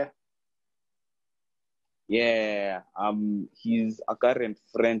 Yeah. He's a current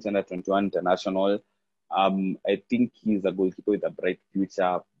French under-21 international. I think he's a goalkeeper with a bright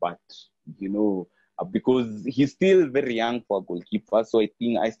future, but because he's still very young for a goalkeeper, so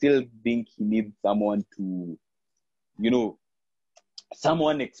I still think he needs someone to,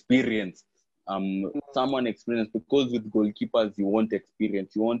 someone experienced. Someone experienced, because with goalkeepers you want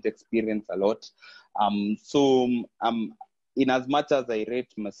experience a lot. In as much as I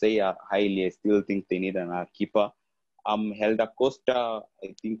rate Marseille highly, I still think they need another keeper. Helder Costa,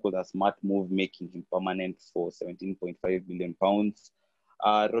 I think, was a smart move, making him permanent for £17.5 million.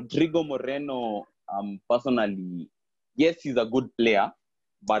 Rodrigo Moreno, personally, yes, he's a good player,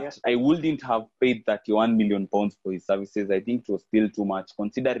 but I wouldn't have paid £31 million for his services. I think it was still too much,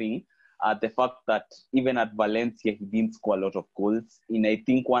 considering the fact that even at Valencia, he didn't score a lot of goals. In, I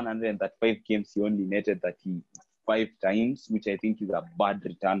think, 105 games, he only netted 5 times, which I think is a bad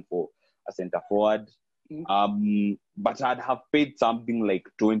return for a centre-forward. But I'd have paid something like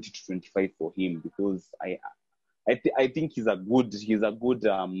 20 to 25 for him, because I think he's a good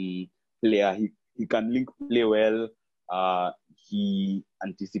player. He can link play well. He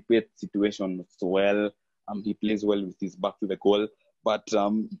anticipates situations well. He plays well with his back to the goal. But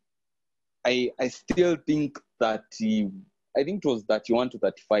I still think that I think it was 31 to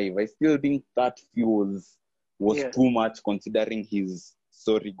 35. I still think that was too much, considering his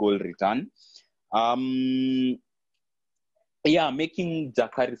goal return. Making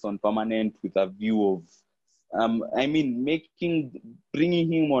Jack Harrison permanent with a view of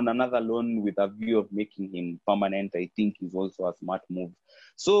bringing him on another loan with a view of making him permanent, I think is also a smart move.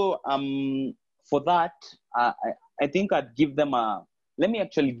 So for that, I think I'd give them let me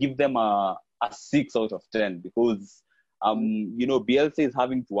actually give them a 6 out of 10, because Bielsa is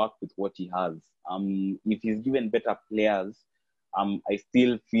having to work with what he has. If he's given better players, I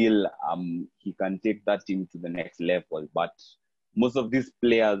still feel he can take that team to the next level. But most of these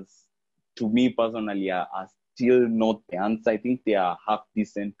players, to me personally, are still not the answer. I think they are half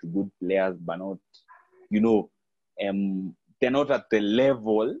decent to good players, but not, they're not at the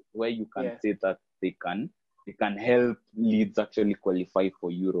level where you can say that they can help Leeds actually qualify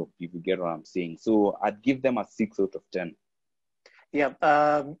for Europe, if you get what I'm saying. So I'd give them a 6 out of 10. Yeah,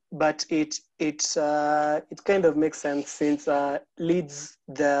 but it kind of makes sense since Leeds,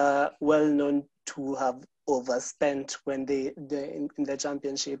 they're well known to have overspent when they in the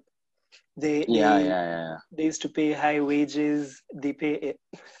championship. They used to pay high wages. They pay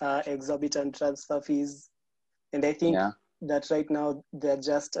exorbitant transfer fees, and I think that right now they're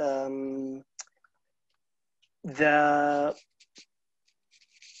just they're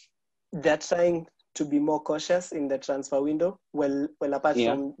trying to be more cautious in the transfer window. Well, apart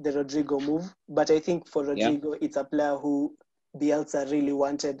from the Rodrigo move, but I think for Rodrigo, it's a player who Bielsa really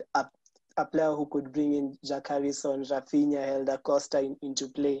wanted, a player who could bring in Jack Harrison, Rafinha, Helder Costa into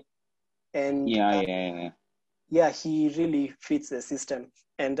play, and he really fits the system.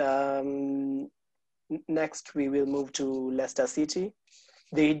 And next we will move to Leicester City.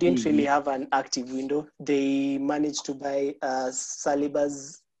 They didn't really have an active window. They managed to buy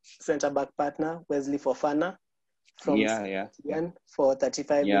Saliba's centre-back partner, Wesley Fofana, from for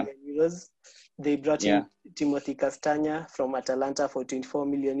 35 million euros. They brought in Timothy Castagna from Atalanta for 24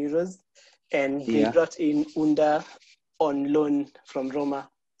 million euros. And they brought in Unda on loan from Roma.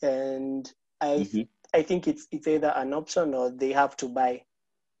 And I think it's either an option or they have to buy.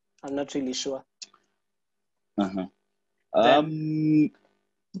 I'm not really sure.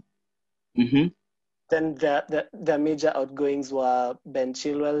 Then the major outgoings were Ben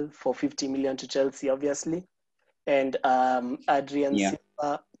Chilwell for 50 million to Chelsea, obviously, and Adrian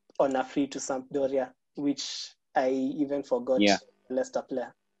Silva on a free to Sampdoria, which I even forgot the Leicester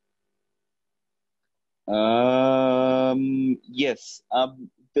player.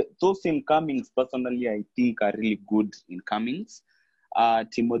 Those incomings, personally, I think are really good incomings.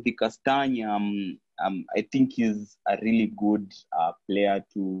 Timothy Castagna, I think he's a really good player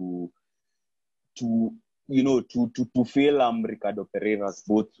to fill Ricardo Pereira's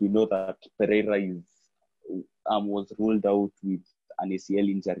boots. We know that Pereira was ruled out with an ACL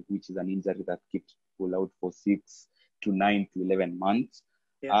injury, which is an injury that keeps people out for 6 to 9 to 11 months.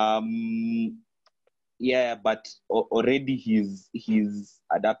 But already he's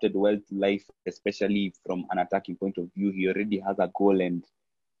adapted well to life, especially from an attacking point of view. He already has a goal and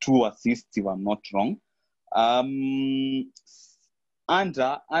 2 assists, if I'm not wrong.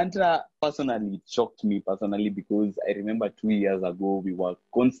 Andra personally shocked me because I remember 2 years ago we were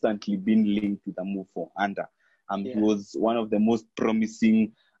constantly being linked to the move for Andra. He was one of the most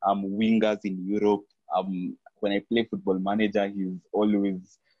promising wingers in Europe. When I play Football Manager, he's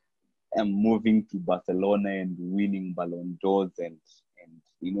always moving to Barcelona and winning Ballon d'Ors and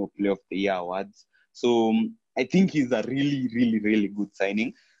Player of the Year awards. So I think he's a really, really, really good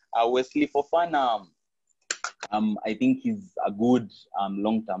signing. Wesley Fofana, I think he's a good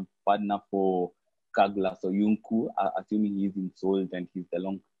long-term partner for Kagla Soyuncu, assuming he's sold and he's the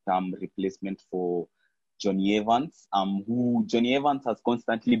long-term replacement for Johnny Evans, who Johnny Evans has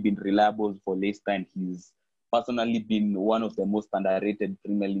constantly been reliable for Leicester, and he's personally been one of the most underrated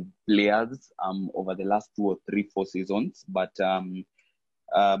Premier League players over the last 2 or 3, 4 seasons. But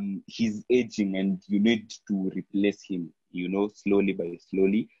he's aging, and you need to replace him, slowly by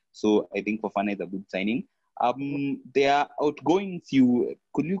slowly. So I think Fofana is a good signing. Their outgoings,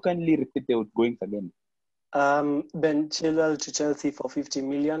 could you kindly repeat the outgoings again? Ben Chilwell to Chelsea for 50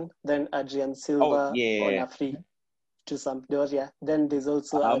 million. Then Adrian Silva on a free to Sampdoria. Then there's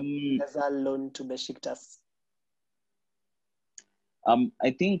also a loan to Besiktas.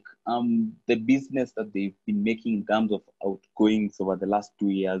 I think the business that they've been making in terms of outgoings over the last 2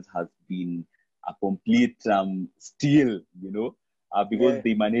 years has been a complete steal, because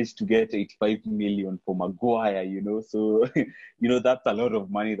they managed to get 85 million for Maguire, So, that's a lot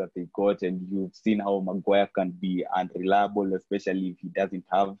of money that they got, and you've seen how Maguire can be unreliable, especially if he doesn't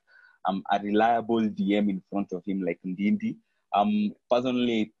have a reliable DM in front of him like Ndindi.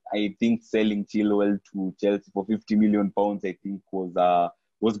 Personally, I think selling Chilwell to Chelsea for 50 million pounds, I think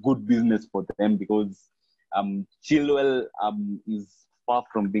was good business for them, because Chilwell is far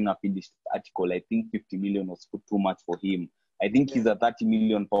from being a finished article. I think 50 million was too much for him. I think he's a 30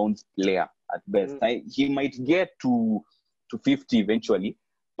 million pounds player at best. He might get to 50 eventually,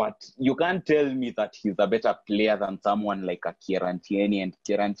 but you can't tell me that he's a better player than someone like a Kieran Tierney. And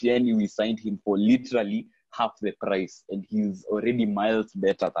Kieran Tierney, we signed him for literally half the price, and he's already miles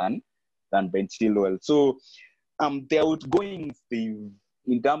better than Ben Chilwell. So their outgoings,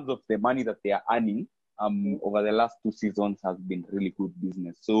 in terms of the money that they are earning over the last 2 seasons, has been really good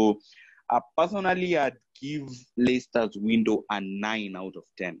business. So personally, I'd give Leicester's window a 9 out of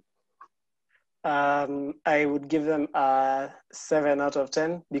 10. I would give them a 7 out of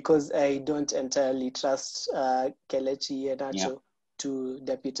 10 because I don't entirely trust Kelechi Iheanacho to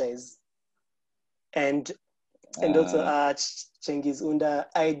deputize. And also Cengiz Under,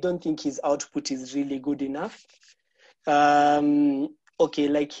 I don't think his output is really good enough. Okay,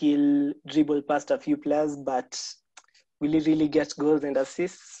 like he'll dribble past a few players, but will he really get goals and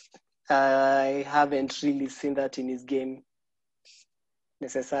assists? I haven't really seen that in his game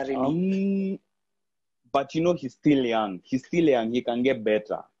necessarily. But he's still young. He can get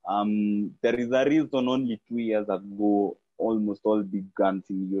better. There is a reason only 2 years ago, almost all big guns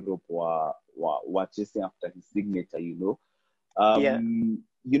in Europe were chasing after his signature.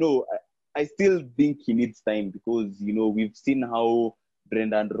 I still think he needs time because we've seen how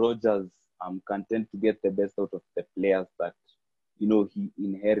Brendan Rodgers can tend to get the best out of the players that he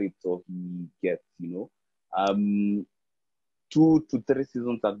inherits or he gets. 2 to 3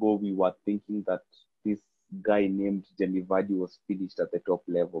 seasons ago, we were thinking that this guy named Jamie Vardy was finished at the top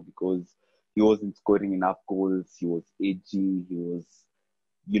level because he wasn't scoring enough goals. He was aging. He was,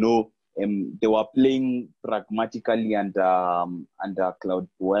 they were playing pragmatically under Claude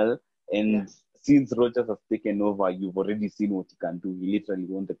Puel. And since Rodgers has taken over, you've already seen what he can do. He literally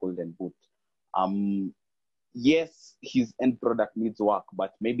won the Golden Boot. Yes, his end product needs work,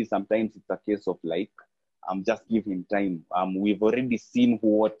 but maybe sometimes it's a case of just give him time. We've already seen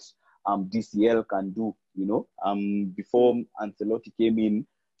what DCL can do, before Ancelotti came in.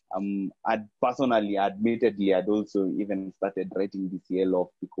 Admittedly, I'd also even started writing DCL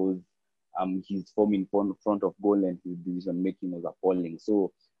off because his form in front of goal and his decision making was appalling.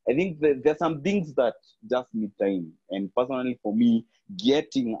 So I think there's some things that just need time. And personally, for me,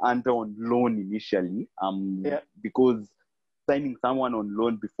 getting Anta on loan initially, because signing someone on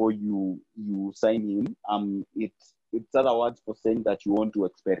loan before you sign him, it's other words for saying that you want to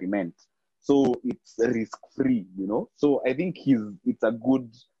experiment. So it's risk-free, So I think it's a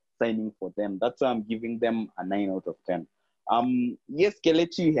good signing for them. That's why I'm giving them a 9 out of 10. Yes,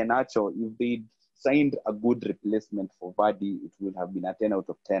 Kelechi Iheanacho, if they signed a good replacement for Vardy, it would have been a 10 out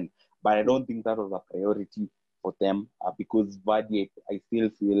of 10. But I don't think that was a priority for them because Vardy, I still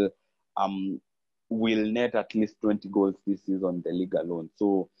feel, will net at least 20 goals this season, the league alone.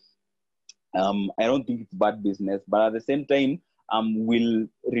 So I don't think it's bad business. But at the same time, we'll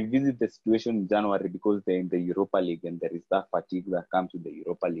revisit the situation in January because they're in the Europa League and there is that fatigue that comes with the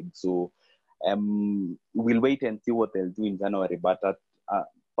Europa League. So we'll wait and see what they'll do in January. But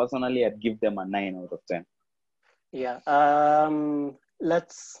personally, I'd give them a 9 out of 10. Yeah.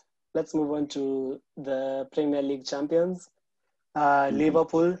 Let's move on to the Premier League champions.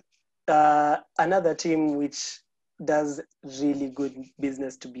 Liverpool, another team which does really good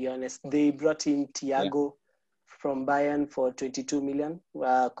business, to be honest. They brought in Thiago from Bayern for 22 million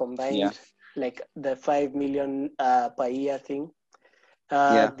combined, like the 5 million per year thing.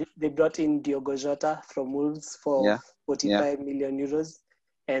 They brought in Diogo Jota from Wolves for 45 million euros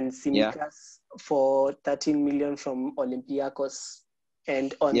and Tsimikas for 13 million from Olympiacos.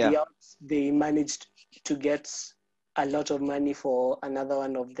 And on the outs, they managed to get a lot of money for another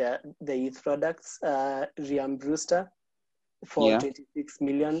one of the youth products, Ryan Brewster, for 26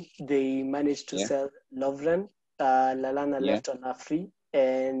 million. They managed to sell Lovren. Lallana left on a free,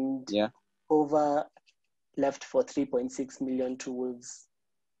 and Over left for 3.6 million to Wolves.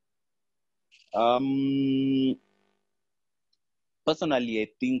 Personally, I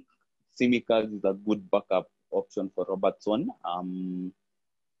think Tsimikas is a good backup option for Robertson.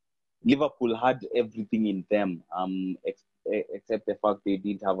 Liverpool had everything in them, except the fact they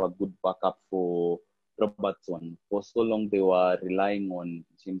didn't have a good backup for Robertson. For so long, they were relying on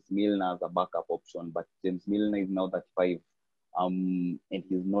James Milner as a backup option, but James Milner is now 35, and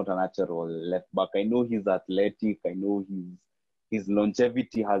he's not a natural left back. I know he's athletic. I know his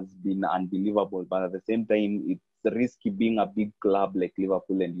longevity has been unbelievable, but at the same time, it's risky being a big club like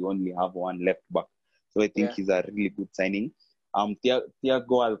Liverpool and you only have one left back. So I think he's a really good signing.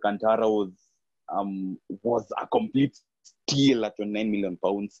 Thiago Alcantara was a complete steal at 29 million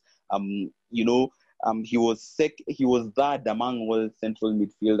pounds. He was third among all central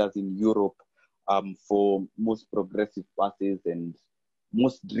midfielders in Europe for most progressive passes and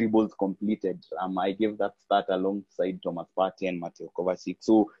most dribbles completed. I gave that stat alongside Thomas Partey and Mateo Kovacic.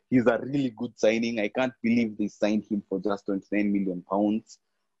 So he's a really good signing. I can't believe they signed him for just 29 million pounds.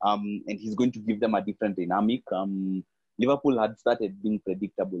 and he's going to give them a different dynamic. Liverpool had started being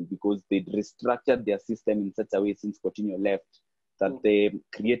predictable because they'd restructured their system in such a way since Coutinho left that the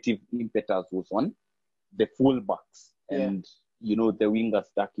creative impetus was on the fullbacks and the wingers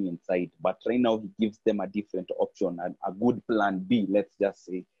stacking inside. But right now he gives them a different option and a good plan B. Let's just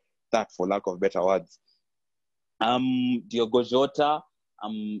say that, for lack of better words. Diogo Jota,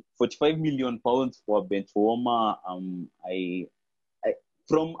 45 million pounds for Benchwarmer.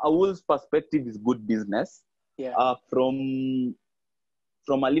 From a Wolves perspective, is good business. Yeah. From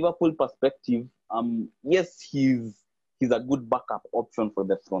a Liverpool perspective, yes, he's a good backup option for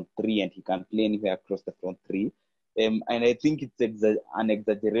the front three, and he can play anywhere across the front three. And I think it's an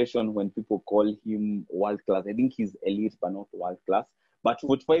exaggeration when people call him world class. I think he's elite, but not world class. But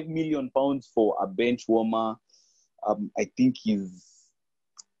 45 million pounds for a bench warmer, I think it's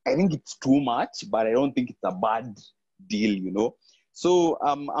too much, but I don't think it's a bad deal, So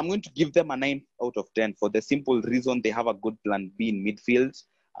I'm going to give them a 9 out of 10 for the simple reason they have a good plan B in midfield.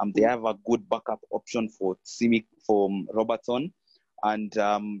 They have a good backup option for Simic, for Robertson, and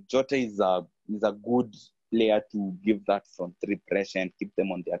Jota is a good player to give that front three pressure and keep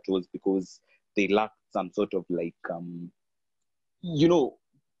them on their toes, because they lack some sort of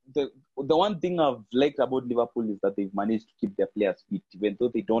the one thing I've liked about Liverpool is that they've managed to keep their players fit, even though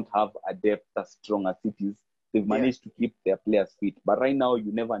they don't have a depth as strong as it is. They've managed to keep their players fit. But right now,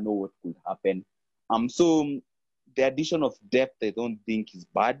 you never know what could happen. So the addition of depth, I don't think is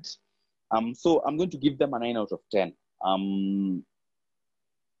bad. So I'm going to give them a 9 out of 10.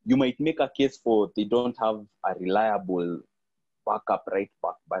 You might make a case for they don't have a reliable backup right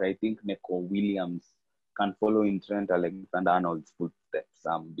back, but I think Neco Williams can follow in Trent Alexander-Arnold's footsteps,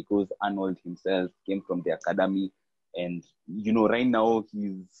 because Arnold himself came from the academy, and right now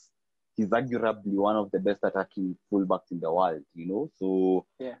he's arguably one of the best attacking fullbacks in the world. So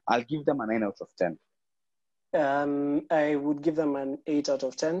I'll give them a 9 out of 10. I would give them an 8 out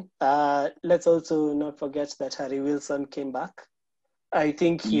of 10. Let's also not forget that Harry Wilson came back. I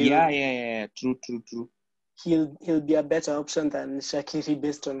think True. He'll be a better option than Shaqiri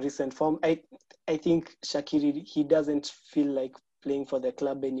based on recent form. I think Shaqiri, he doesn't feel like playing for the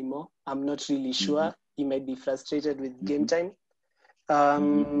club anymore. I'm not really sure. He might be frustrated with game time.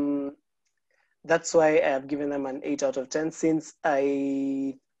 That's why I have given them an 8 out of 10 since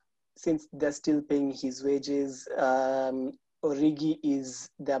they're still paying his wages. Origi is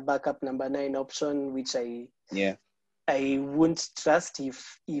their backup number 9 option, which I wouldn't trust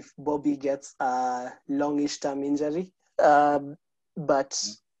if Bobby gets a longish term injury. But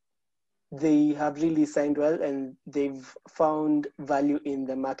they have really signed well, and they've found value in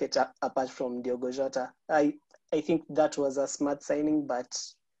the market apart from Diogo Jota. I think that was a smart signing, but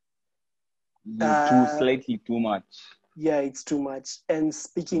slightly too much. Yeah, it's too much. And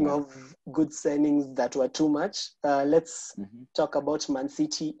speaking of good signings that were too much, let's talk about Man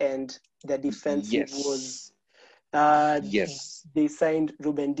City and the defensive woes. They signed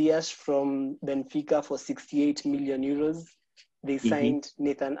Ruben Dias from Benfica for 68 million euros. They signed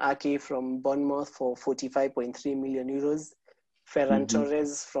Nathan Ake from Bournemouth for 45.3 million euros. Ferran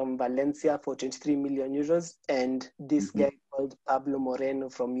Torres from Valencia for 23 million euros. And this guy called Pablo Moreno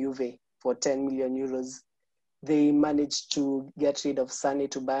from Juve for 10 million euros. They managed to get rid of Sane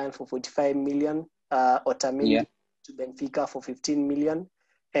to Bayern for 45 million. Otamendi to Benfica for 15 million.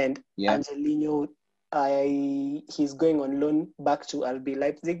 And Angelino, he's going on loan back to RB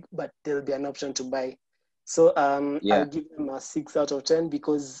Leipzig, but there'll be an option to buy. So I'll give them a 6 out of 10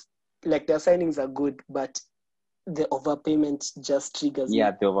 because their signings are good, but the overpayment just triggers me.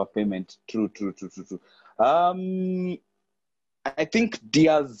 Yeah, the overpayment. True. I think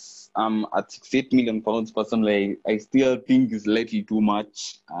Diaz at 68 million pounds, personally, I still think is slightly too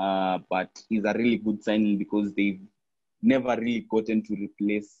much. But he's a really good signing because they've never really gotten to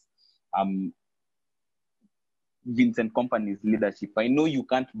replace Vincent Kompany's leadership. I know you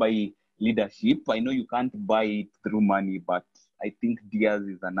can't buy leadership. I know you can't buy it through money, but I think Diaz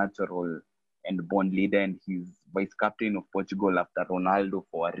is a natural and born leader, and he's vice captain of Portugal after Ronaldo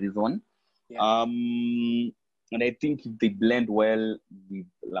for a reason. And I think if they blend well with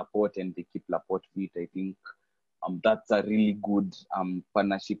Laporte and they keep Laporte fit, I think that's a really good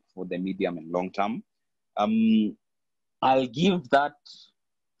partnership for the medium and long term. I'll give that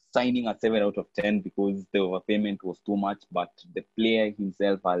signing a 7 out of 10 because the overpayment was too much, but the player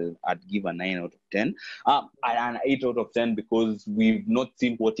himself, I'd give a 9 out of 10. An 8 out of 10 because we've not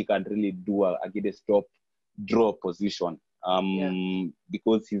seen what he can really do against top draw position.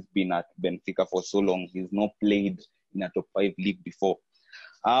 Because he's been at Benfica for so long, he's not played in a top 5 league before.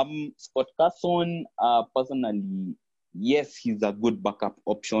 Scott Carson, personally, yes, he's a good backup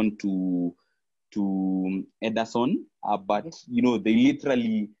option to Ederson, but they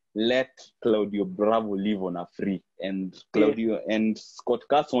literally let Claudio Bravo live on a free, and Scott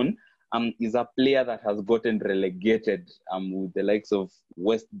Carson is a player that has gotten relegated with the likes of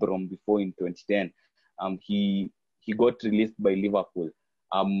West Brom before in 2010. He got released by Liverpool.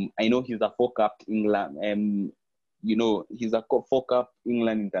 I know he's a four-capped England. He's a four-cup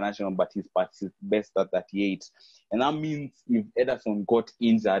England international, but he's best at 38. And that means if Ederson got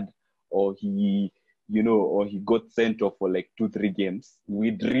injured or he got sent off for like 2-3 games,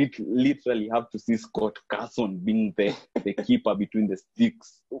 we'd literally have to see Scott Carson being the keeper between the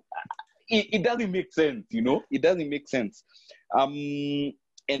sticks. It doesn't make sense, It doesn't make sense.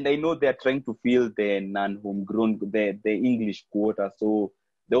 And I know they're trying to fill the non-homegrown, the English quota, so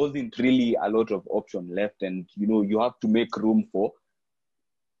there wasn't really a lot of option left, and you have to make room for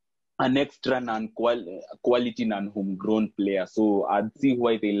an extra quality non-homegrown player. So I'd see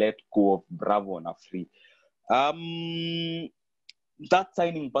why they let go of Bravo on a free. That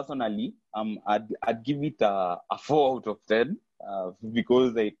signing personally, I'd give it a 4 out of 10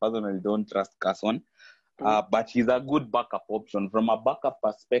 because I personally don't trust Carson. But he's a good backup option. From a backup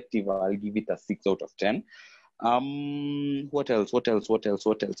perspective, I'll give it a 6 out of 10. What else?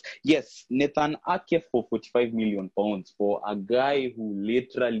 Yes, Nathan Ake for 45 million pounds for a guy who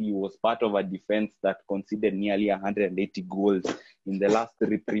literally was part of a defense that conceded nearly 180 goals in the last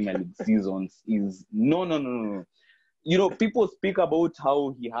 3 Premier League seasons is no. People speak about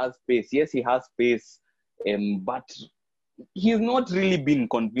how he has pace. Yes, he has pace, but he's not really been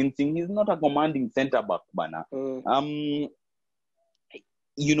convincing. He's not a commanding centre back, Bana.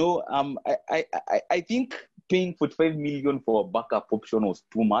 I think paying 45 million for a backup option was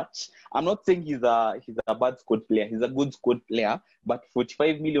too much. I'm not saying he's a bad squad player. He's a good squad player, but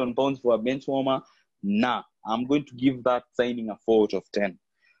 45 million pounds for a bench warmer, nah. I'm going to give that signing a 4 out of 10.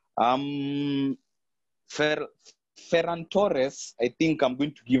 Ferran Torres, I think I'm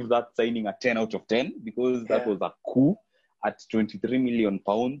going to give that signing a 10 out of 10 because that was a coup at 23 million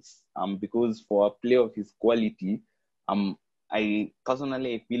pounds. Because for a player of his quality, I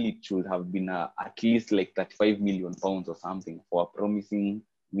personally feel it should have been at least like 35 million pounds or something for a promising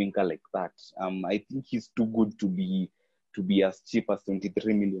winger like that. I think he's too good to be as cheap as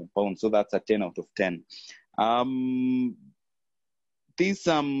 23 million pounds. So that's a 10 out of 10. This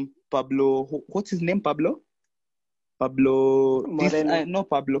Pablo, what's his name? Pablo Moreno. No,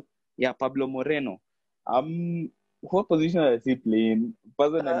 Pablo. Yeah, Pablo Moreno. What position is he playing?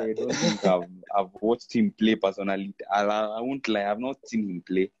 Personally, I don't think I've watched him play personally. I won't lie, I've not seen him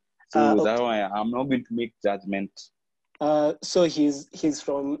play. So okay. that's why I'm not going to make judgment. So he's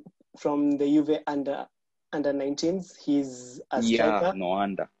from the Juve under 19s. He's a striker. Yeah, no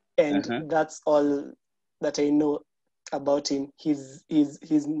wonder. And that's all that I know about him. He's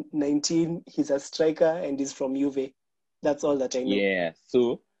 19, he's a striker, and he's from Juve. That's all that I know. Yeah,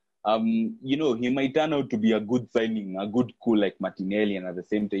 so he might turn out to be a good signing, a good coup like Martinelli, and at the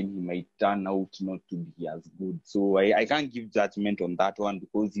same time, he might turn out not to be as good. So I can't give judgment on that one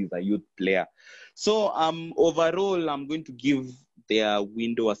because he's a youth player. So overall, I'm going to give their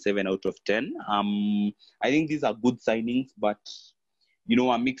window a 7 out of 10. I think these are good signings, but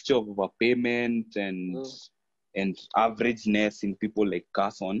a mixture of overpayment and averageness in people like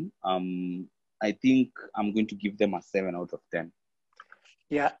Carson. I think I'm going to give them a 7 out of 10.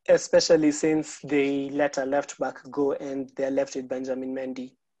 Yeah, especially since they let a left back go and they're left with Benjamin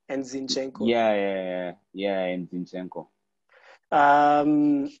Mendy and Zinchenko. Yeah, and Zinchenko.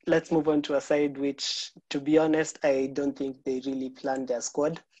 Let's move on to a side which, to be honest, I don't think they really planned their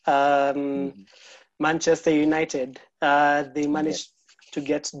squad. Manchester United, they managed to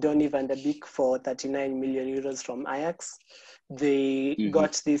get Donny van de Beek for 39 million euros from Ajax. They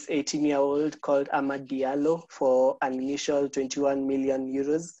got this 18-year-old called Amad Diallo for an initial 21 million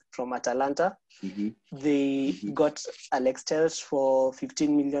euros from Atalanta. They got Alex Telles for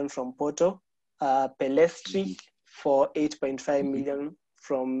 15 million from Porto. Pelestri for 8.5 million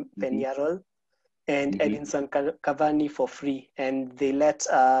from Peñarol. And Edinson Cavani for free. And they let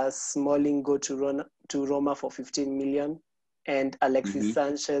Smalling go to Roma for 15 million. And Alexis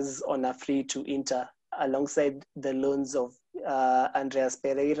Sanchez on a free to Inter, alongside the loans of Andreas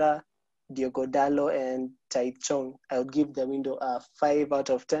Pereira, Diogo Dallo, and Tai Chong. I'll give the window a 5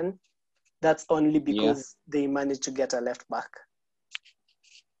 out of 10. That's only because they managed to get a left back.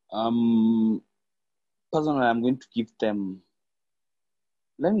 Personally, I'm going to give them...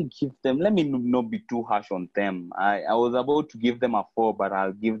 Let me not be too harsh on them. I was about to give them a 4, but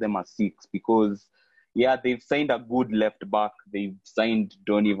I'll give them a 6 because... they've signed a good left back. They've signed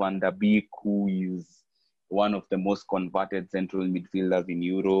Donny van der Beek, who is one of the most converted central midfielders in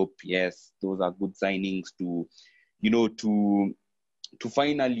Europe. Yes, those are good signings to, to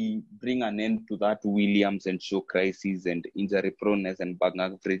finally bring an end to that Williams and Shaw crisis and injury proneness and bag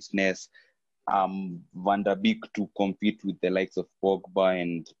averageness. Van der Beek to compete with the likes of Pogba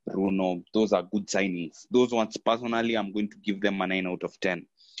and Bruno. Those are good signings. Those ones, personally, I'm going to give them a 9 out of 10.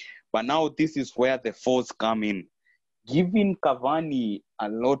 But now this is where the fours come in. Giving Cavani a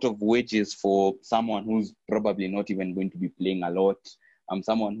lot of wages for someone who's probably not even going to be playing a lot,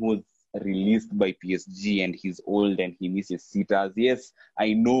 someone who's released by PSG and he's old and he misses sitters. Yes,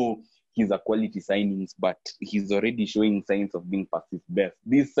 I know he's a quality signing, but he's already showing signs of being past his best.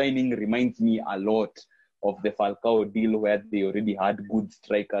 This signing reminds me a lot of the Falcao deal where they already had good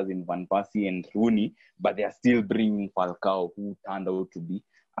strikers in Van Persie and Rooney, but they're still bringing Falcao, who turned out to be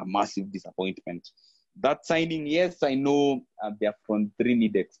a massive disappointment. That signing, yes, I know their front three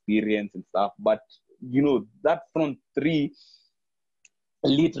need experience and stuff, but, that front three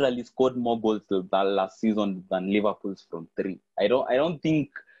literally scored more goals last season than Liverpool's front three. I don't think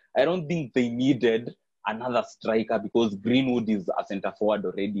they needed another striker because Greenwood is a centre forward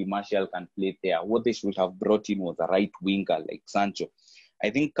already. Martial can play there. What they should have brought in was a right winger like Sancho.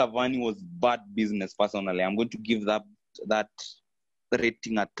 I think Cavani was bad business personally. I'm going to give that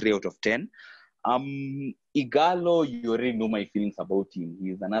rating a 3 out of 10. Ighalo, you already know my feelings about him.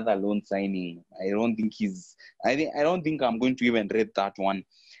 He's another loan signing. I don't think I'm going to even rate that one.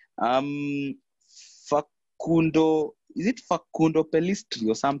 Facundo, is it Facundo Pellistri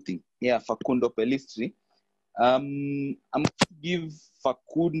or something? Yeah, Facundo Pellistri. I'm going to give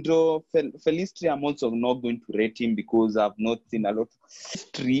Facundo Pellistri. I'm also not going to rate him because I've not seen a lot of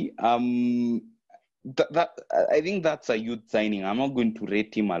history. I think that's a youth signing. I'm not going to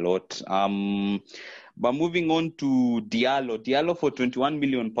rate him a lot. But moving on to Diallo for £21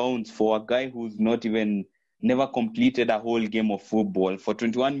 million for a guy who's never completed a whole game of football. For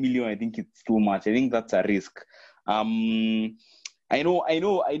 21 million, I think it's too much. I think that's a risk. I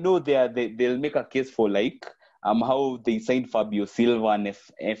know they'll make a case for how they signed Fabio Silva, an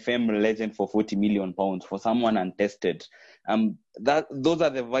FM legend, for £40 million for someone untested. Those are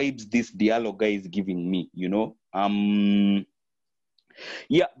the vibes this Diallo guy is giving me,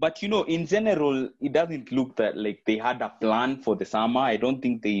 Yeah, but in general, it doesn't look that like they had a plan for the summer. I don't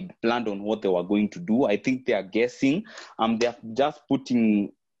think they planned on what they were going to do. I think they are guessing. They're just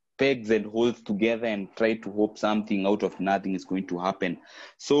putting pegs and holes together and try to hope something out of nothing is going to happen.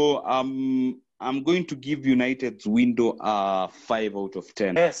 So I'm going to give United's window a 5 out of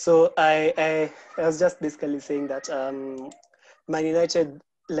 10. Yeah, so I was just basically saying that Man United,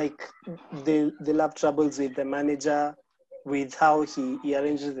 they'll have troubles with the manager, with how he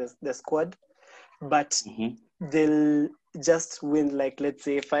arranges the squad, but they'll just win let's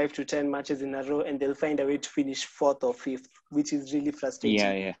say 5 to 10 matches in a row, and they'll find a way to finish 4th or 5th, which is really frustrating.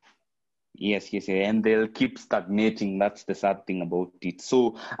 Yeah. Yes, and they'll keep stagnating. That's the sad thing about it.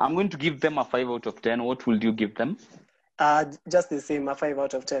 So I'm going to give them a 5 out of 10. What will you give them? Just the same, a 5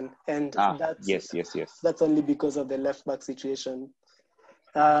 out of 10. And yes. That's only because of the left back situation.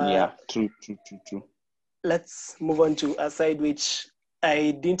 True. Let's move on to a side which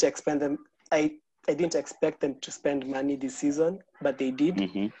I didn't expect them. I didn't expect them to spend money this season, but they did.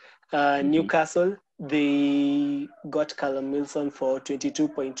 Newcastle, they got Callum Wilson for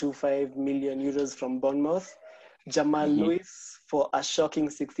 22.25 million euros from Bournemouth. Jamal Lewis for a shocking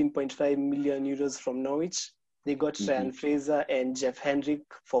 16.5 million euros from Norwich. They got Ryan Fraser and Jeff Hendrick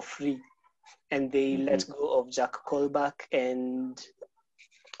for free. And they let go of Jack Colback and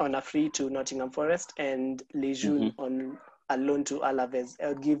on a free to Nottingham Forest, and Lejeune on a loan to Alaves.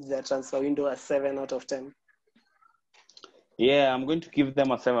 I'll give the transfer window a 7 out of 10. Yeah, I'm going to give them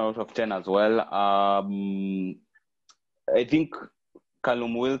a 7 out of 10 as well. I think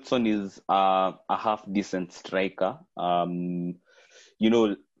Callum Wilson is a half-decent striker.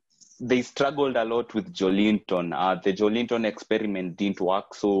 They struggled a lot with Joelinton. The Joelinton experiment didn't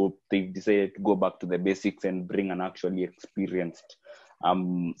work, so they decided to go back to the basics and bring an actually experienced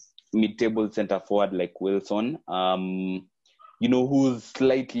mid-table centre forward like Wilson, who's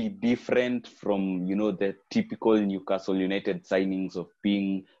slightly different from, the typical Newcastle United signings of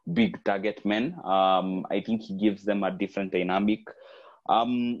being big target men. I think he gives them a different dynamic.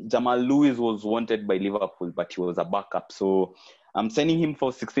 Jamal Lewis was wanted by Liverpool, but he was a backup. So I'm signing him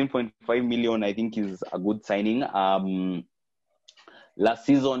for 16.5 million. I think is a good signing. Last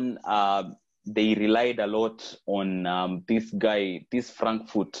season, they relied a lot on this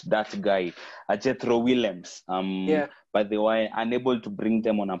Frankfurt, Jethro Williams. But they were unable to bring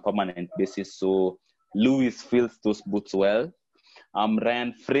them on a permanent basis. So Lewis fills those boots well.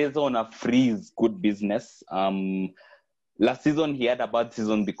 Ryan Fraser on a free is good business. Last season he had a bad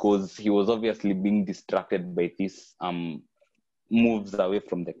season because he was obviously being distracted by this moves away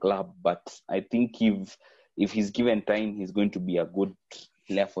from the club. But I think if he's given time, he's going to be a good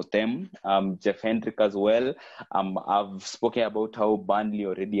player for them. Jeff Hendrick as well. I've spoken about how Burnley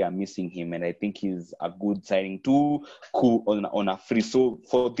already are missing him, and I think he's a good signing too. Cool on a free. So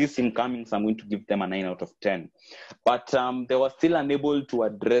for this incomings, I'm going to give them a 9 out of 10. But they were still unable to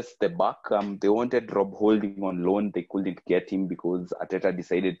address the back. They wanted Rob Holding on loan. They couldn't get him because Arteta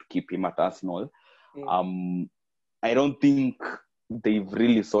decided to keep him at Arsenal. I don't think they've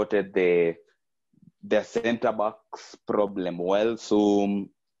really sorted their centre backs problem well. So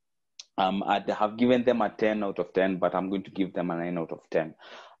I have given them a 10 out of 10, but I'm going to give them a 9 out of 10.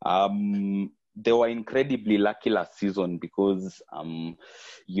 They were incredibly lucky last season because,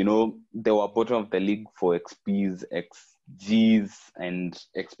 they were bottom of the league for XPs, XGs, and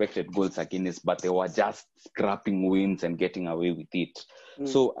expected goals against, but they were just scrapping wins and getting away with it.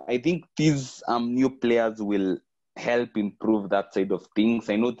 So I think these new players will help improve that side of things.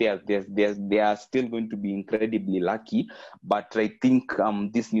 I know they are still going to be incredibly lucky, but I think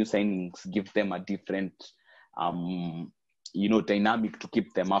these new signings give them a different dynamic to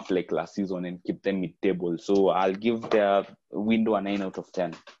keep them up like last season and keep them mid-table. So I'll give their window a 9 out of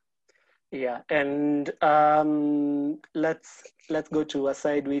 10. Yeah, and let's go to a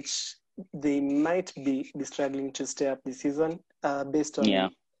side which they might be struggling to stay up this season based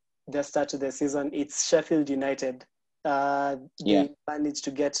on the start of the season. It's Sheffield United. They managed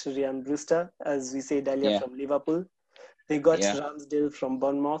to get Ryan Brewster, as we said earlier, from Liverpool. They got Ramsdale from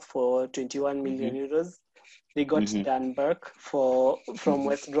Bournemouth for 21 million euros. They got Dan Burke from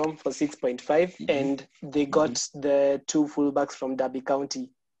West Brom for 6.5, and they got the two fullbacks from Derby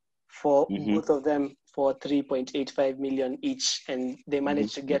County for both of them for 3.85 million each, and they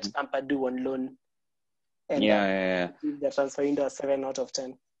managed to get Ampadu on loan. And the transfer window a 7 out of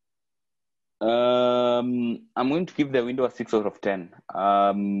 10. I'm going to give the window a 6 out of 10.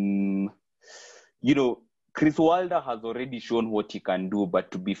 Chris Wilder has already shown what he can do, but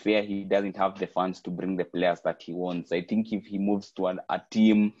to be fair, he doesn't have the funds to bring the players that he wants. I think if he moves to a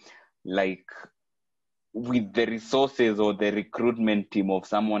team like with the resources or the recruitment team of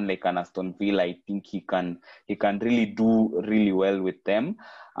someone like an Aston Villa, I think he can really do really well with them.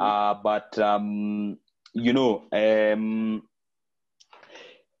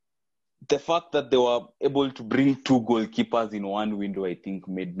 The fact that they were able to bring two goalkeepers in one window, I think,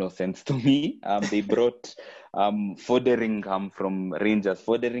 made no sense to me. They brought Foderingham from Rangers.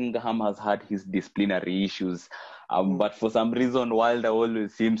 Foderingham has had his disciplinary issues, but for some reason, Wilder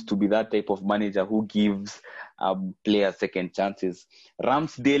always seems to be that type of manager who gives players second chances.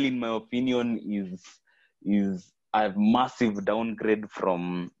 Ramsdale, in my opinion, is a massive downgrade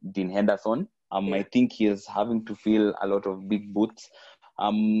from Dean Henderson. I think he is having to fill a lot of big boots.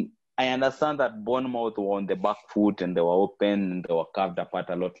 I understand that Bournemouth were on the back foot and they were open and they were carved apart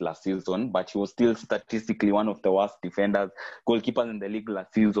a lot last season, but he was still statistically one of the worst goalkeepers in the league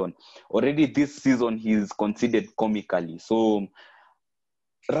last season. Already this season, he's considered comically. So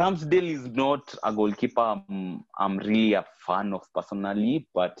Ramsdale is not a goalkeeper I'm really a fan of personally,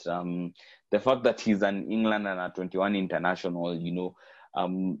 but the fact that he's an England and a 21 international,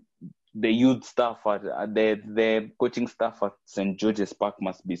 the youth staff the coaching staff at St. George's Park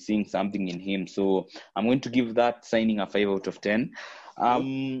must be seeing something in him. So I'm going to give that signing a 5 out of 10.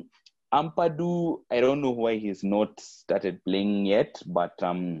 Ampadu, I don't know why he's not started playing yet, but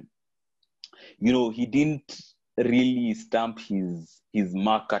he didn't really stamp his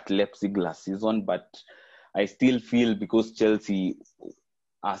mark at Leipzig last season, but I still feel because Chelsea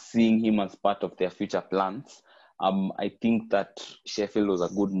are seeing him as part of their future plans, I think that Sheffield was a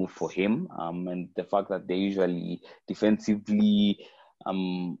good move for him, and the fact that they're usually defensively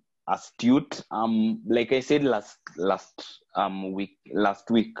astute. Like I said last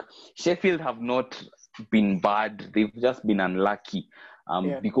week, Sheffield have not been bad; they've just been unlucky.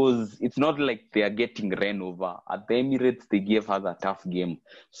 Because it's not like they are getting ran over. At the Emirates, they gave us a tough game.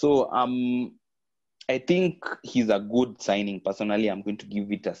 So I think he's a good signing. Personally, I'm going to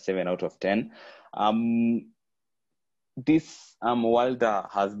give it a 7 out of 10. This Wilder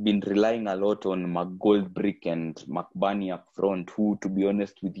has been relying a lot on McGoldrick and McBurney up front, who, to be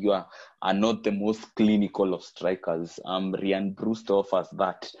honest with you, are not the most clinical of strikers. Ryan Brewster offers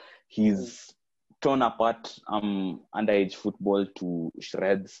that. He's torn apart underage football to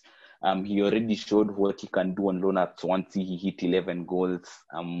shreds. He already showed what he can do on loan at Swansea. He hit 11 goals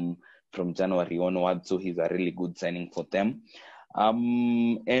from January onward, so he's a really good signing for them.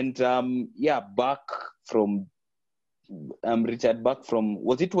 Back from Richard Buck from,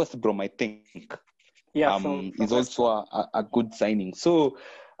 was it West Brom, I think? Yeah, from is West also a good signing. So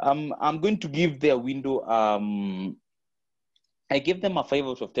I'm going to give their window, I give them a 5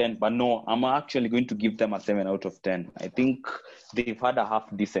 out of 10, but no, I'm actually going to give them a 7 out of 10. I think they've had a half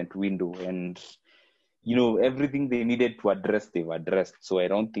decent window, and everything they needed to address, they've addressed. So I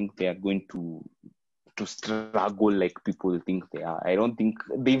don't think they are going to struggle like people think they are. I don't think,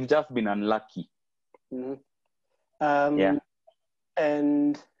 they've just been unlucky. Mm-hmm. Yeah.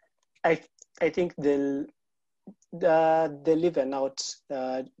 And I think they'll even out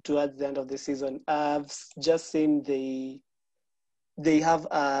towards the end of the season. I've just seen they have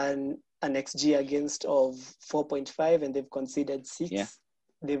an XG against of 4.5, and they've conceded 6. Yeah.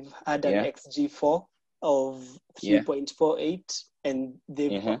 They've had an XG4 of 3.48, and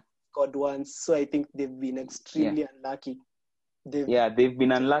they've scored once. So I think they've been extremely unlucky. They've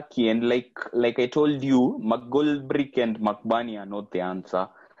been unlucky, and like I told you, McGoldrick and McBurney are not the answer.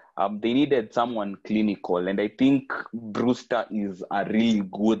 They needed someone clinical, and I think Brewster is a really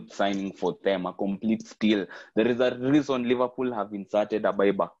good signing for them, a complete steal. There is a reason Liverpool have inserted a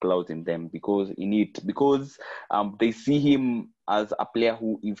buyback clause in them because they see him as a player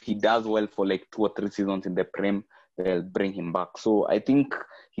who, if he does well for like 2 or 3 seasons in the Prem, they'll bring him back. So I think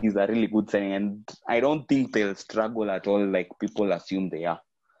he's a really good signing, and I don't think they'll struggle at all like people assume they are.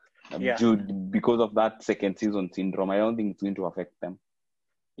 Because of that second season syndrome, I don't think it's going to affect them.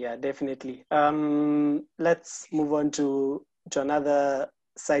 Yeah, definitely. Let's move on to another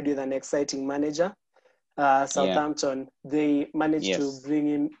side with an exciting manager. Southampton, they managed to bring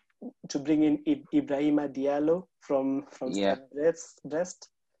in Ibrahima Diallo from Stade Brest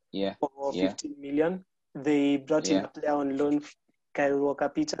for 15 million. They brought in a player on loan, Kyle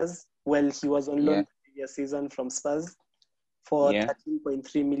Walker-Peters. Well, he was on loan the previous season from Spurs for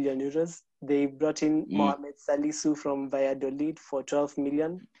 13.3 million euros. They brought in Mohamed Salisu from Valladolid for 12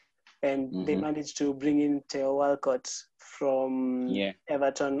 million. And they managed to bring in Theo Walcott from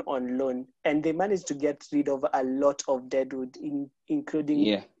Everton on loan. And they managed to get rid of a lot of deadwood,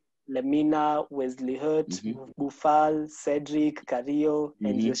 including Lemina, Wesley Hurt, Buffal, Cedric, Carrillo,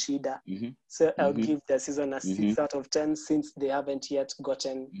 and Yoshida. So I would give the season a 6 out of 10 since they haven't yet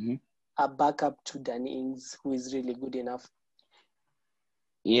gotten a backup to Danny Ings, who is really good enough.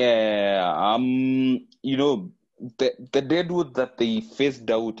 Yeah, the deadwood that they phased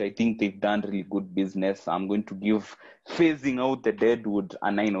out, I think they've done really good business. I'm going to give phasing out the deadwood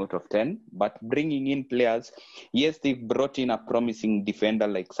a 9 out of 10. But bringing in players, yes, they've brought in a promising defender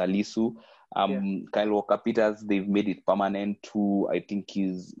like Salisu. Kyle Walker-Peters, they've made it permanent,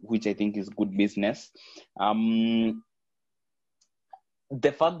 which I think is good business.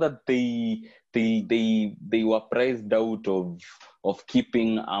 The fact that they were priced out of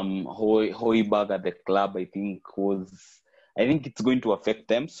keeping Højbjerg at the club, I think it's going to affect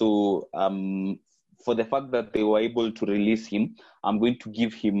them. So for the fact that they were able to release him, I'm going to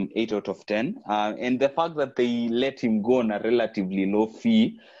give him 8 out of 10. And the fact that they let him go on a relatively low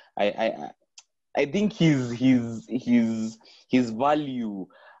fee, I think his value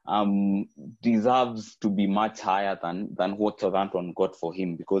deserves to be much higher than what Southampton got for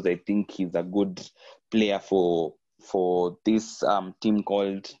him, because I think he's a good player for this team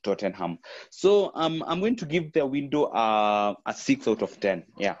called Tottenham. So I'm going to give their window a 6 out of 10.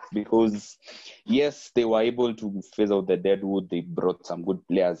 Yeah, because yes, they were able to phase out the deadwood. They brought some good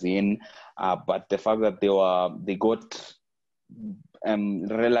players in, but the fact that they got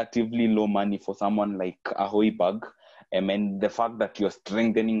relatively low money for someone like a Højbjerg, and the fact that you're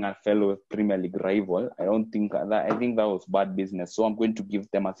strengthening a fellow Premier League rival, I think that was bad business. So I'm going to give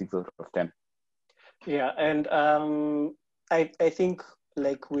them a 6 out of 10. Yeah, and I think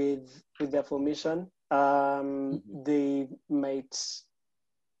like with their formation, they might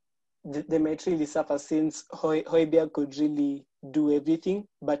really suffer, since Højbjerg could really do everything,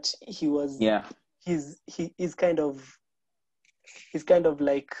 but he's kind of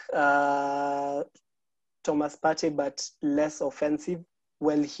like Thomas Partey, but less offensive.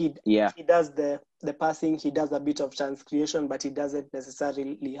 Well, he does the passing, he does a bit of chance creation, but he doesn't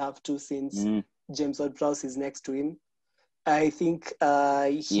necessarily have to, since James Ward-Prowse is next to him. I think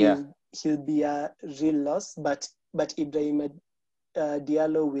he'll be a real loss, but Ibrahima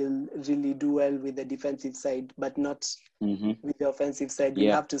Diallo will really do well with the defensive side, but not with the offensive side.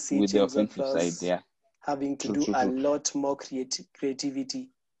 We'll have to see James Ward-Prowse having to do a lot more creativity.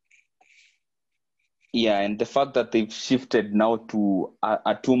 Yeah, and the fact that they've shifted now to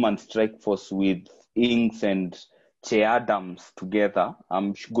a 2-man strike force with Ings and Che Adams together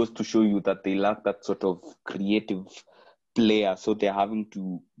goes to show you that they lack that sort of creative player. So they're having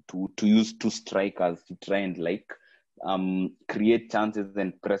to use 2 strikers to try and create chances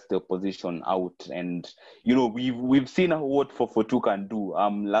and press the opposition out. And we've seen what Fofotu can do.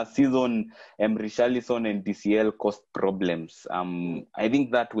 Last season, Richarlison and DCL caused problems. I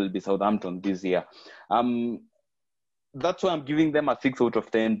think that will be Southampton this year. That's why I'm giving them a 6 out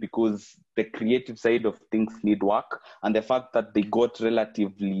of 10, because the creative side of things need work, and the fact that they got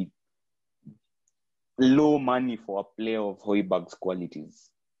relatively low money for a player of Højbjerg's qualities.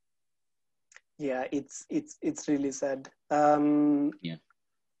 Yeah, it's really sad.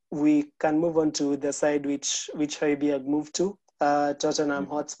 We can move on to the side which Højbjerg moved to, Tottenham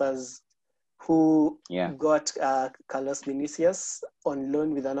Hotspurs, who got Carlos Vinicius on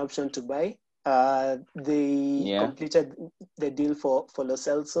loan with an option to buy. They completed the deal for Lo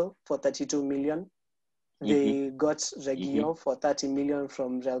Celso for 32 million. They got Reguilon for 30 million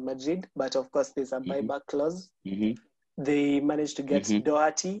from Real Madrid, but of course there's a buyback clause. They managed to get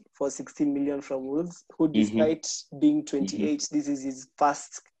Doherty for 16 million from Wolves, who, despite being 28, this is his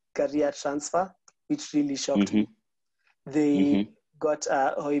first career transfer, which really shocked me. They got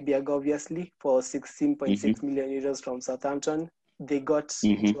Højbjerg, obviously, for 16.6 million euros from Southampton. They got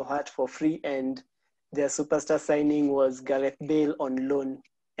Joe Hart for free, and their superstar signing was Gareth Bale on loan.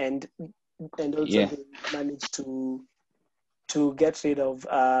 And also they managed to get rid of,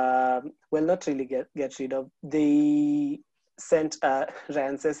 not really get rid of, they sent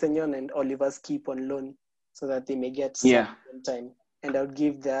Ryan Sessegnon and Oliver Skip on loan so that they may get some time. And I would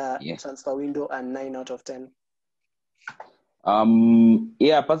give the transfer window a 9 out of 10.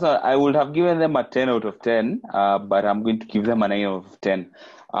 Personally, I would have given them a 10 out of 10, but I'm going to give them a 9 out of 10.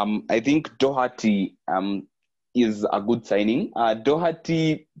 I think Doherty is a good signing.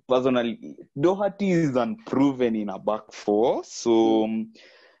 Doherty is unproven in a back four, so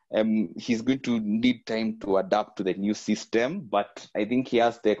he's going to need time to adapt to the new system, but I think he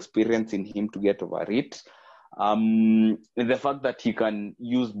has the experience in him to get over it. And the fact that he can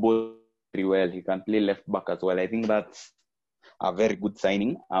use both very well, he can play left back as well, I think that's a very good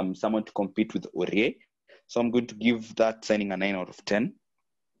signing. Someone to compete with Aurier. So I'm going to give that signing a 9 out of 10.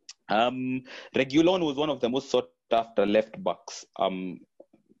 Reguilon was one of the most sought after left backs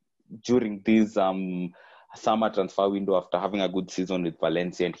during this summer transfer window after having a good season with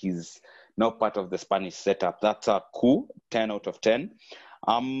Valencia, and he's now part of the Spanish setup. That's a cool 10 out of 10.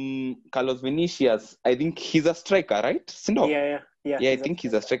 Carlos Vinicius, I think he's a striker, right? No. Yeah, I think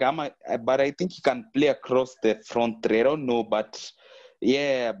he's a striker. But I think he can play across the front three. I don't know, but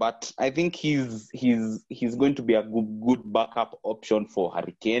I think he's going to be a good backup option for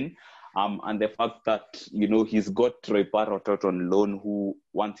Harry Kane. And the fact that, he's got Troy Parrott out on loan, who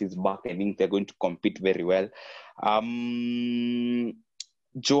once he's back, I think they're going to compete very well.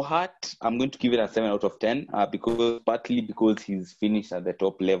 Joe Hart, I'm going to give it a 7 out of 10 partly because he's finished at the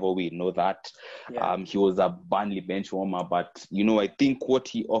top level. We know that. He was a Burnley bench warmer, but, I think what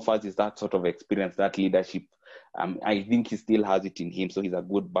he offers is that sort of experience, that leadership. I think he still has it in him, so he's a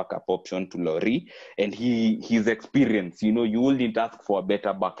good backup option to Laurie. And his experience, you wouldn't ask for a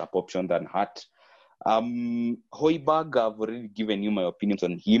better backup option than Hart. Højbjerg, I've already given you my opinions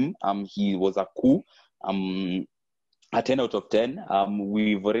on him. He was a coup. A 10 out of 10.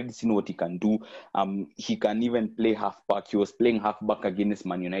 We've already seen what he can do. He can even play halfback. He was playing halfback against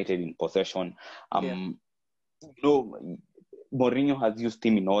Man United in possession. Mourinho has used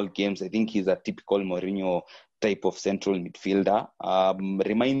him in all games. I think he's a typical Mourinho type of central midfielder.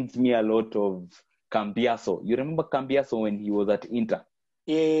 Reminds me a lot of Cambiaso. You remember Cambiaso when he was at Inter?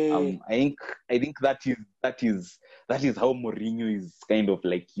 Yeah. I think that is how Mourinho is kind of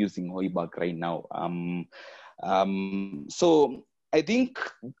like using Højbjerg right now. So I think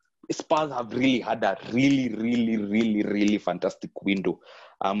Spurs have really had a really, really, really, really fantastic window.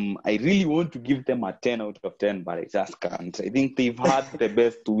 I really want to give them a 10 out of 10, but I just can't. I think they've had the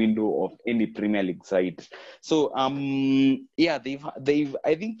best window of any Premier League side. So I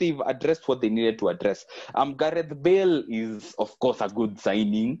think they've addressed what they needed to address. Gareth Bale is, of course, a good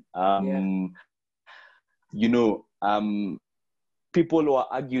signing. People were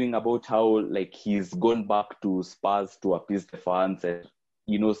arguing about how he's gone back to Spurs to appease the fans and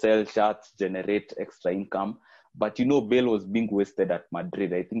sell shirts, generate extra income. But Bale was being wasted at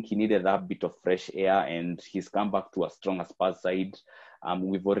Madrid. I think he needed that bit of fresh air, and he's come back to a stronger Spurs side.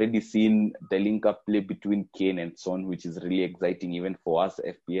 We've already seen the link-up play between Kane and Son, which is really exciting even for us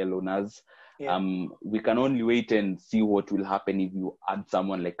FPL owners. We can only wait and see what will happen if you add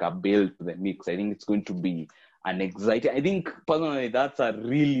someone like a Bale to the mix. I think it's going to be an exciting. I think personally that's a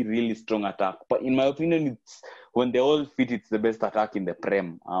really, really strong attack. But in my opinion, it's when they all fit, it's the best attack in the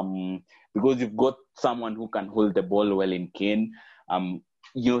Prem. Because you've got someone who can hold the ball well in Kane.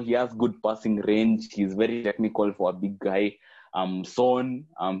 he has good passing range. He's very technical for a big guy. Son,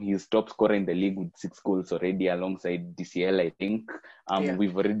 he's top scorer in the league with 6 goals already alongside DCL, I think.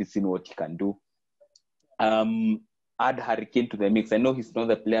 We've already seen what he can do. Add Harry Kane to the mix. I know he's not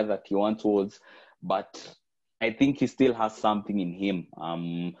the player that he once was, but I think he still has something in him.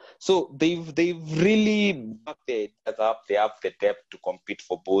 So they've really backed their ideas up. They have the depth to compete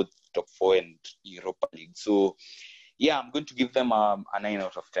for both top 4 and Europa League. So yeah, I'm going to give them a 9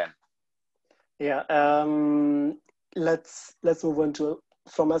 out of 10. Yeah. Let's move on to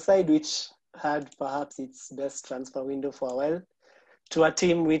from a side which had perhaps its best transfer window for a while to a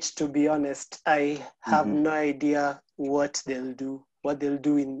team which, to be honest, I have no idea what they'll do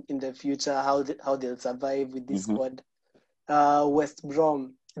in the future, how they'll survive with this squad. West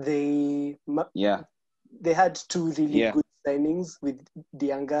Brom, they had 2 really good signings with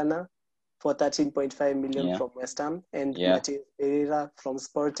Diangana for 13.5 million from West Ham and Matheus Pereira from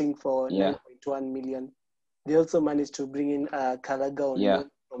Sporting for 9.1 million. They also managed to bring in Carragher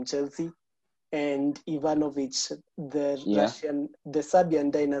from Chelsea and Ivanovic, the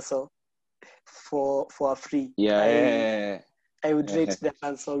Serbian dinosaur, for a free. I would rate the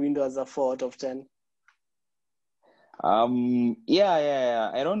transfer window as a 4 out of 10. I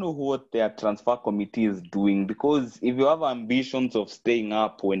don't know what their transfer committee is doing, because if you have ambitions of staying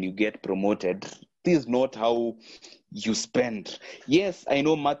up when you get promoted, this is not how you spend. Yes, I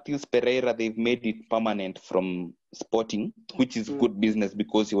know Matheus Pereira, they've made it permanent from Sporting, which is good business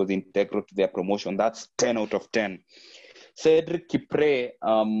because he was integral to their promotion. That's 10 out of 10. Cedric Kipre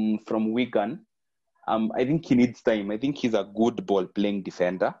from Wigan, I think he needs time. I think he's a good ball-playing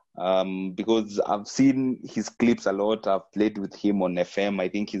defender because I've seen his clips a lot. I've played with him on FM. I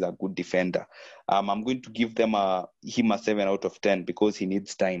think he's a good defender. I'm going to give him a 7 out of 10 because he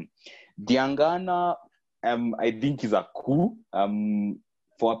needs time. Diangana, I think he's a coup.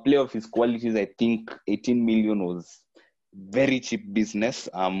 For a player of his qualities, I think 18 million was very cheap business,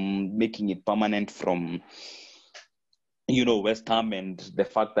 making it permanent from West Ham, and the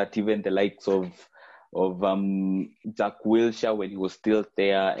fact that even the likes of Jack Wilshere, when he was still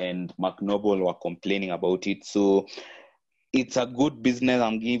there, and McNoble were complaining about it. So it's a good business.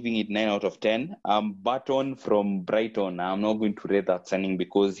 I'm giving it 9 out of 10. Barton from Brighton, I'm not going to rate that signing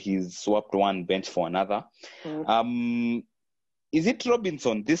because he's swapped one bench for another. Is it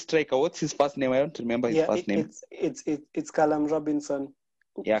Robinson, this striker? What's his first name? I don't remember his first name. It's Callum Robinson.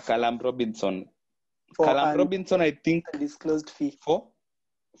 Yeah, Callum Robinson. Robinson, I think, undisclosed fee.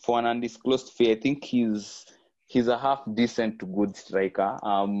 For an undisclosed fee, I think he's a half decent to good striker.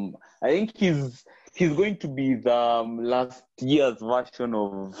 I think he's going to be the last year's version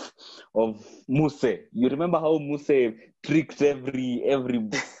of Muse. You remember how Muse tricked every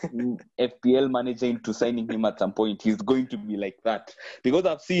FPL manager into signing him at some point? He's going to be like that, because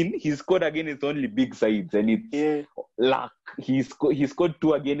I've seen he scored against only big sides, and it's luck. He scored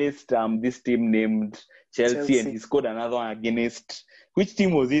 2 against this team named Chelsea, and he scored another one against, which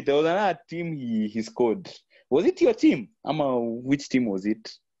team was it? There was another team he scored. Was it your team? Which team was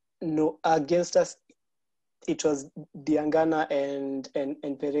it? No, against us, it was Diangana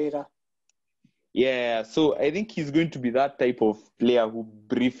and Pereira. Yeah, so I think he's going to be that type of player who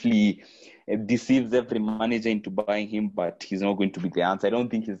briefly deceives every manager into buying him, but he's not going to be the answer. I don't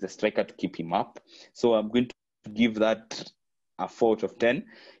think he's the striker to keep him up. So I'm going to give that a 4 out of 10.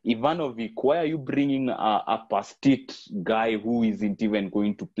 Ivanovic, why are you bringing a pastite guy who isn't even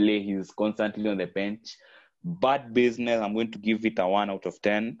going to play? He's constantly on the bench. Bad business. I'm going to give it a 1 out of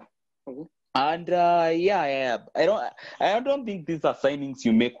 10. And I don't think these are signings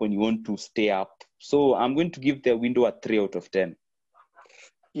you make when you want to stay up. So I'm going to give the window a 3 out of 10.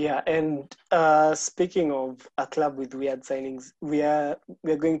 Yeah, and speaking of a club with weird signings, we're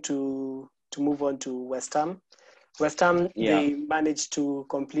going to move on to West Ham. West Ham, they managed to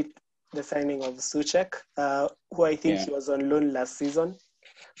complete the signing of Souček, who I think he was on loan last season,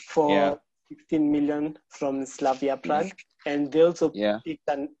 for 16 million from Slavia Prague. And they also picked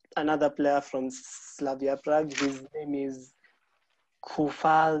another player from Slavia Prague. His name is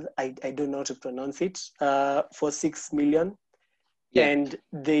Kufal, I don't know how to pronounce it, for 6 million. And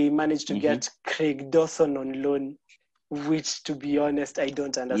they managed to get Craig Dawson on loan, which, to be honest, I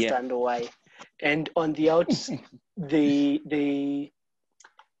don't understand why. And on the out, they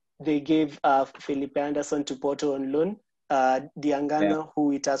gave Felipe Anderson to Porto on loan, Diangana, who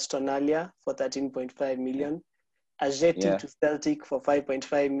we touched on earlier, for 13.5 million, Ajeti to Celtic for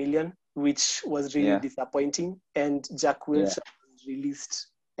 5.5 million, which was really disappointing, and Jack Wilshere was released,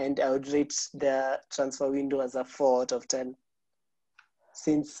 and I would rate the transfer window as a 4 out of 10.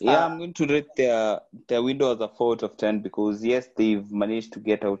 since I'm going to rate their window as a 4 out of 10 because yes, they've managed to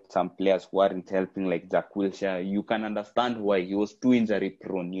get out some players who aren't helping, like Jack Wilshere. You can understand why he was too injury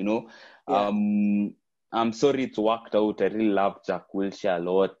prone. yeah. I'm sorry it's worked out. I really love Jack Wilshere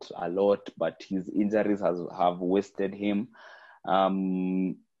a lot, but his injuries have wasted him.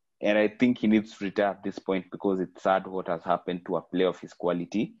 And I think he needs to retire at this point because it's sad what has happened to a player of his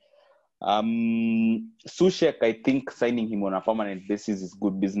quality. Souček, I think signing him on a permanent basis is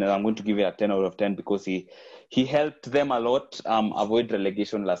good business. I'm going to give it a 10 out of 10 because he helped them a lot avoid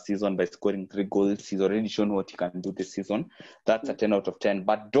relegation last season by scoring 3 goals. He's already shown what he can do this season. That's a 10 out of 10.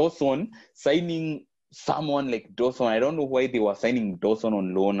 But Dawson, signing someone like Dawson, I don't know why they were signing Dawson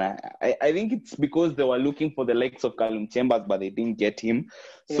on loan. I think it's because they were looking for the likes of Callum Chambers, but they didn't get him.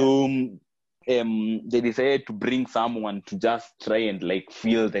 Yeah. So they decided to bring someone to just try and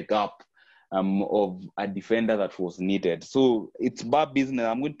fill the gap of a defender that was needed. So it's bad business.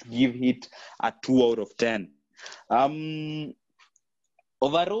 I'm going to give it a 2 out of 10.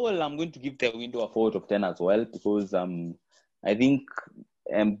 Overall, I'm going to give the window a 4 out of 10 as well because I think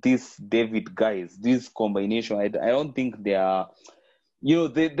these David guys, this combination, I don't think they are,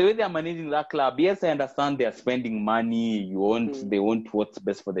 the way they are managing that club. Yes, I understand they are spending money. They want what's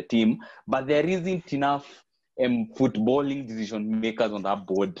best for the team, but there isn't enough footballing decision makers on that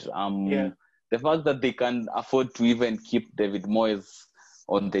board. The fact that they can afford to even keep David Moyes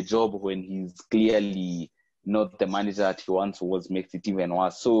on the job when he's clearly not the manager that he once was makes it even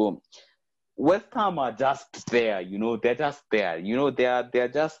worse. So West Ham are just there, they're just there. They're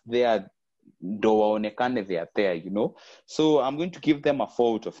just there. They are there, So I'm going to give them a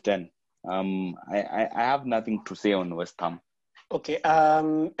 4 out of 10. I have nothing to say on West Ham. Okay,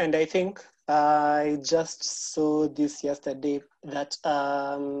 and I think I just saw this yesterday that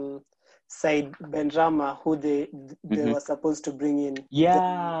Said Benrahma, who they were supposed to bring in,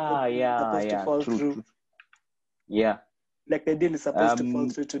 supposed to fall through. True. Yeah, like the deal is supposed to fall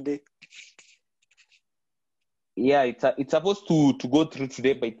through today. Yeah, it's supposed to go through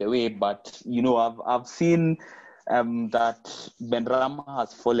today, by the way. But I've seen that Benrahma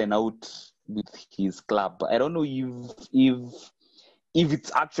has fallen out with his club. I don't know if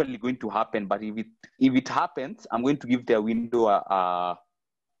it's actually going to happen, but if it happens, I'm going to give their window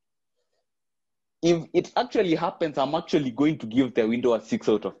if it actually happens, I'm actually going to give their window a 6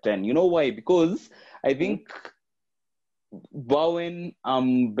 out of 10. You know why? Because I think Bowen,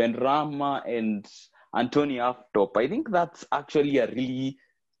 Benrahma, and Anthony up top, I think that's actually a really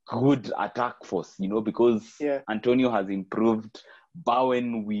good attack force, because Antonio has improved.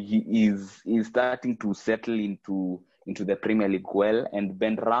 Bowen is starting to settle into the Premier League well, and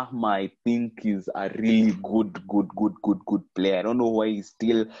Benrahma, I think, is a really good player. I don't know why he's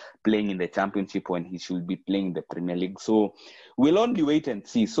still playing in the Championship when he should be playing in the Premier League. So we'll only wait and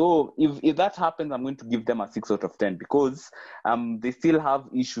see. So if that happens, I'm going to give them a 6 out of 10 because they still have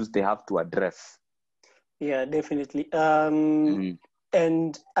issues they have to address. Yeah, definitely.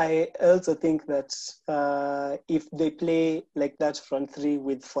 And I also think that if they play like that front three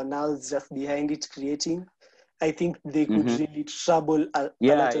with Fornals just behind it creating, I think they could really trouble a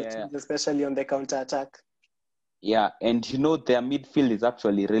lot of teams, especially on the counter-attack. Yeah, and their midfield is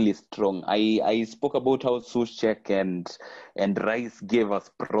actually really strong. I spoke about how Souček and Rice gave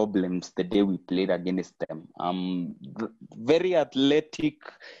us problems the day we played against them. Very athletic,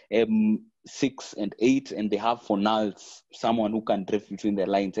 6 and 8, and they have Fornals, someone who can drift between the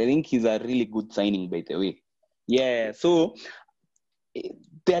lines. I think he's a really good signing, by the way. Yeah, so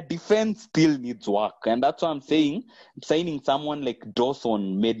their defense still needs work, and that's why I'm saying signing someone like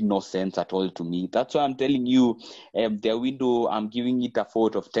Dawson made no sense at all to me. That's why I'm telling you their window, I'm giving it a 4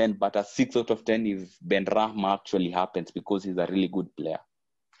 out of 10, but a 6 out of 10 if Benrahma actually happens because he's a really good player.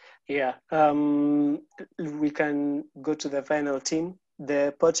 Yeah, we can go to the final team,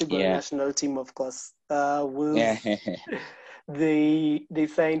 the Portugal national team, of course. They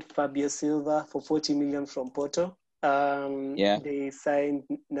signed Fabio Silva for 40 million from Porto. They signed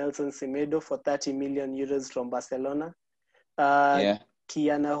Nelson Semedo for 30 million euros from Barcelona.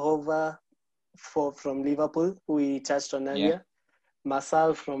 Kiana Hova from Liverpool, who we touched on earlier.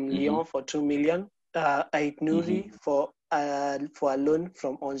 Marsal from Lyon for 2 million. Ait Nouri for a loan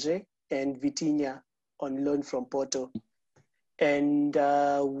from Angers, and Vitinha on loan from Porto. And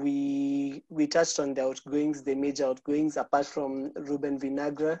we touched on the outgoings, the major outgoings, apart from Ruben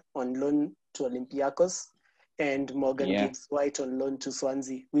Vinagre on loan to Olympiacos, and Morgan Gibbs-White on loan to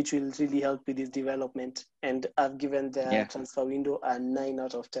Swansea, which will really help with his development. And I've given the transfer window a 9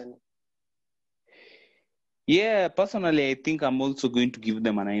 out of 10. Yeah, personally, I think I'm also going to give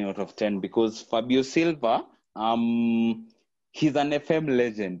them a 9 out of 10 because Fabio Silva, he's an FM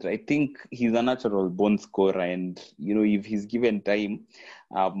legend. I think he's a natural born scorer, and if he's given time,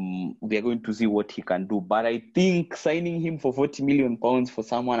 we are going to see what he can do. But I think signing him for £40 million for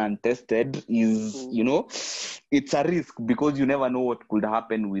someone untested is, it's a risk, because you never know what could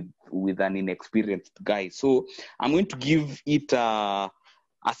happen with an inexperienced guy. So I'm going to give it a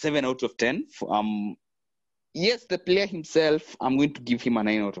 7 out of 10. Yes, the player himself, I'm going to give him a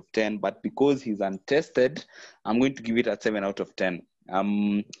 9 out of 10, but because he's untested, I'm going to give it a 7 out of 10.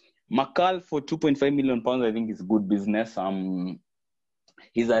 McCall for £2.5 million, I think is good business.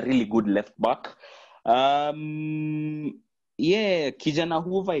 He's a really good left back. Kijana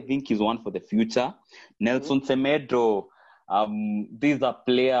Hoover, I think, is one for the future. Nelson Semedo, this is a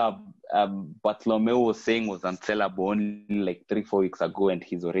player Bartolomeu was saying was unsellable only like 3-4 weeks ago, and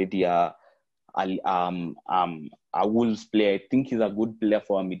he's already a Wolves player. I think he's a good player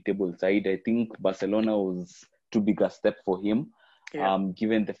for a mid-table side. I think Barcelona was too big a step for him,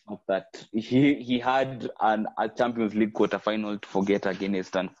 given the fact that he had a Champions League quarterfinal to forget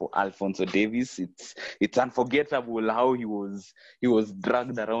against Alphonso Davies. It's unforgettable how he was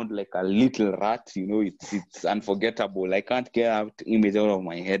dragged around like a little rat. It's unforgettable. I can't get that image out of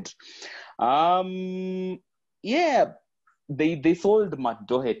my head. They sold Matt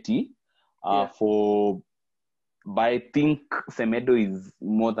Doherty. But I think Semedo is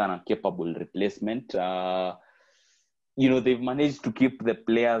more than a capable replacement. They've managed to keep the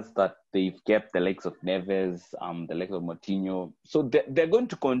players that they've kept, the likes of Neves, the likes of Moutinho. So they're going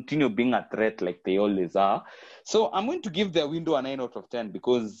to continue being a threat like they always are. So I'm going to give their window a 9 out of 10,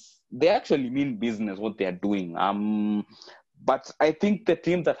 because they actually mean business what they're doing. But I think the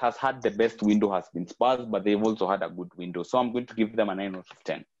team that has had the best window has been Spurs, but they've also had a good window. So I'm going to give them a 9 out of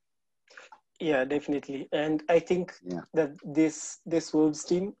 10. Yeah, definitely. And I think that this Wolves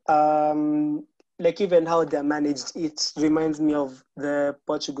team, like even how they're managed, it reminds me of the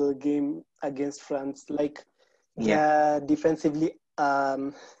Portugal game against France. Like they're defensively,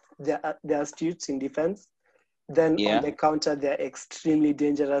 they're astute in defense. Then on the counter, they're extremely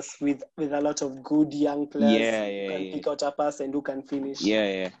dangerous with a lot of good young players who can pick out a pass and who can finish.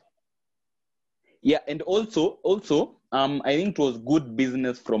 Yeah, and also, I think it was good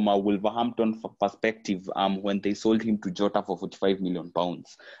business from a Wolverhampton perspective when they sold him to Jota for £45 million.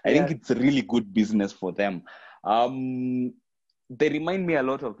 I think it's really good business for them. They remind me a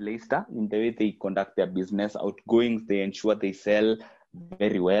lot of Leicester in the way they conduct their business. Outgoings, they ensure they sell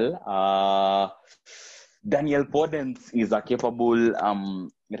very well. Daniel Podence is a capable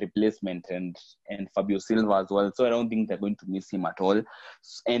replacement, and Fabio Silva as well. So I don't think they're going to miss him at all.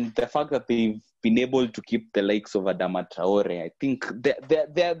 And the fact that they've been able to keep the likes of Adama Traore, I think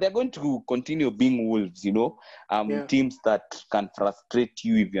they're going to continue being Wolves, teams that can frustrate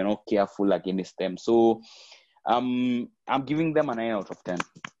you if you're not careful against them. So I'm giving them a 9 out of 10.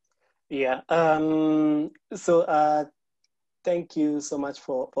 Yeah. Thank you so much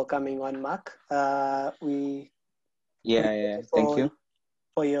for coming on, Mark. Thank you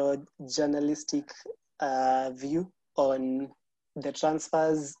for your journalistic view on the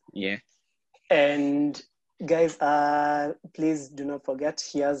transfers. Yeah. And guys, please do not forget,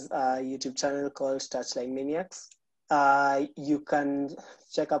 he has a YouTube channel called Touchline Maniacs. You can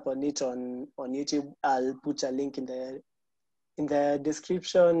check up on it on YouTube. I'll put a link in the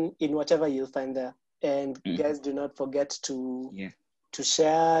description, in whatever you'll find there. And guys, do not forget to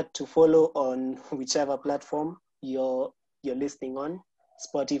share, to follow on whichever platform you're listening on: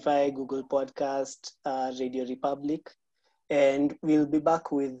 Spotify, Google Podcast, Radio Republic. And we'll be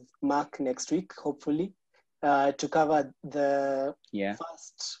back with Mark next week, hopefully, to cover the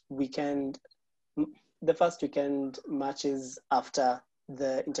first weekend matches after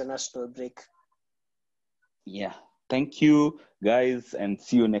the international break. Yeah. Thank you, guys, and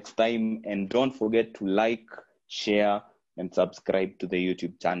see you next time. And don't forget to like, share, and subscribe to the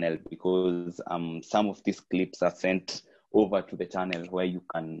YouTube channel, because some of these clips are sent over to the channel where you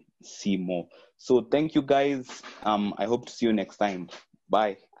can see more. So thank you, guys. I hope to see you next time.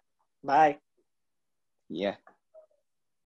 Bye. Bye. Yeah.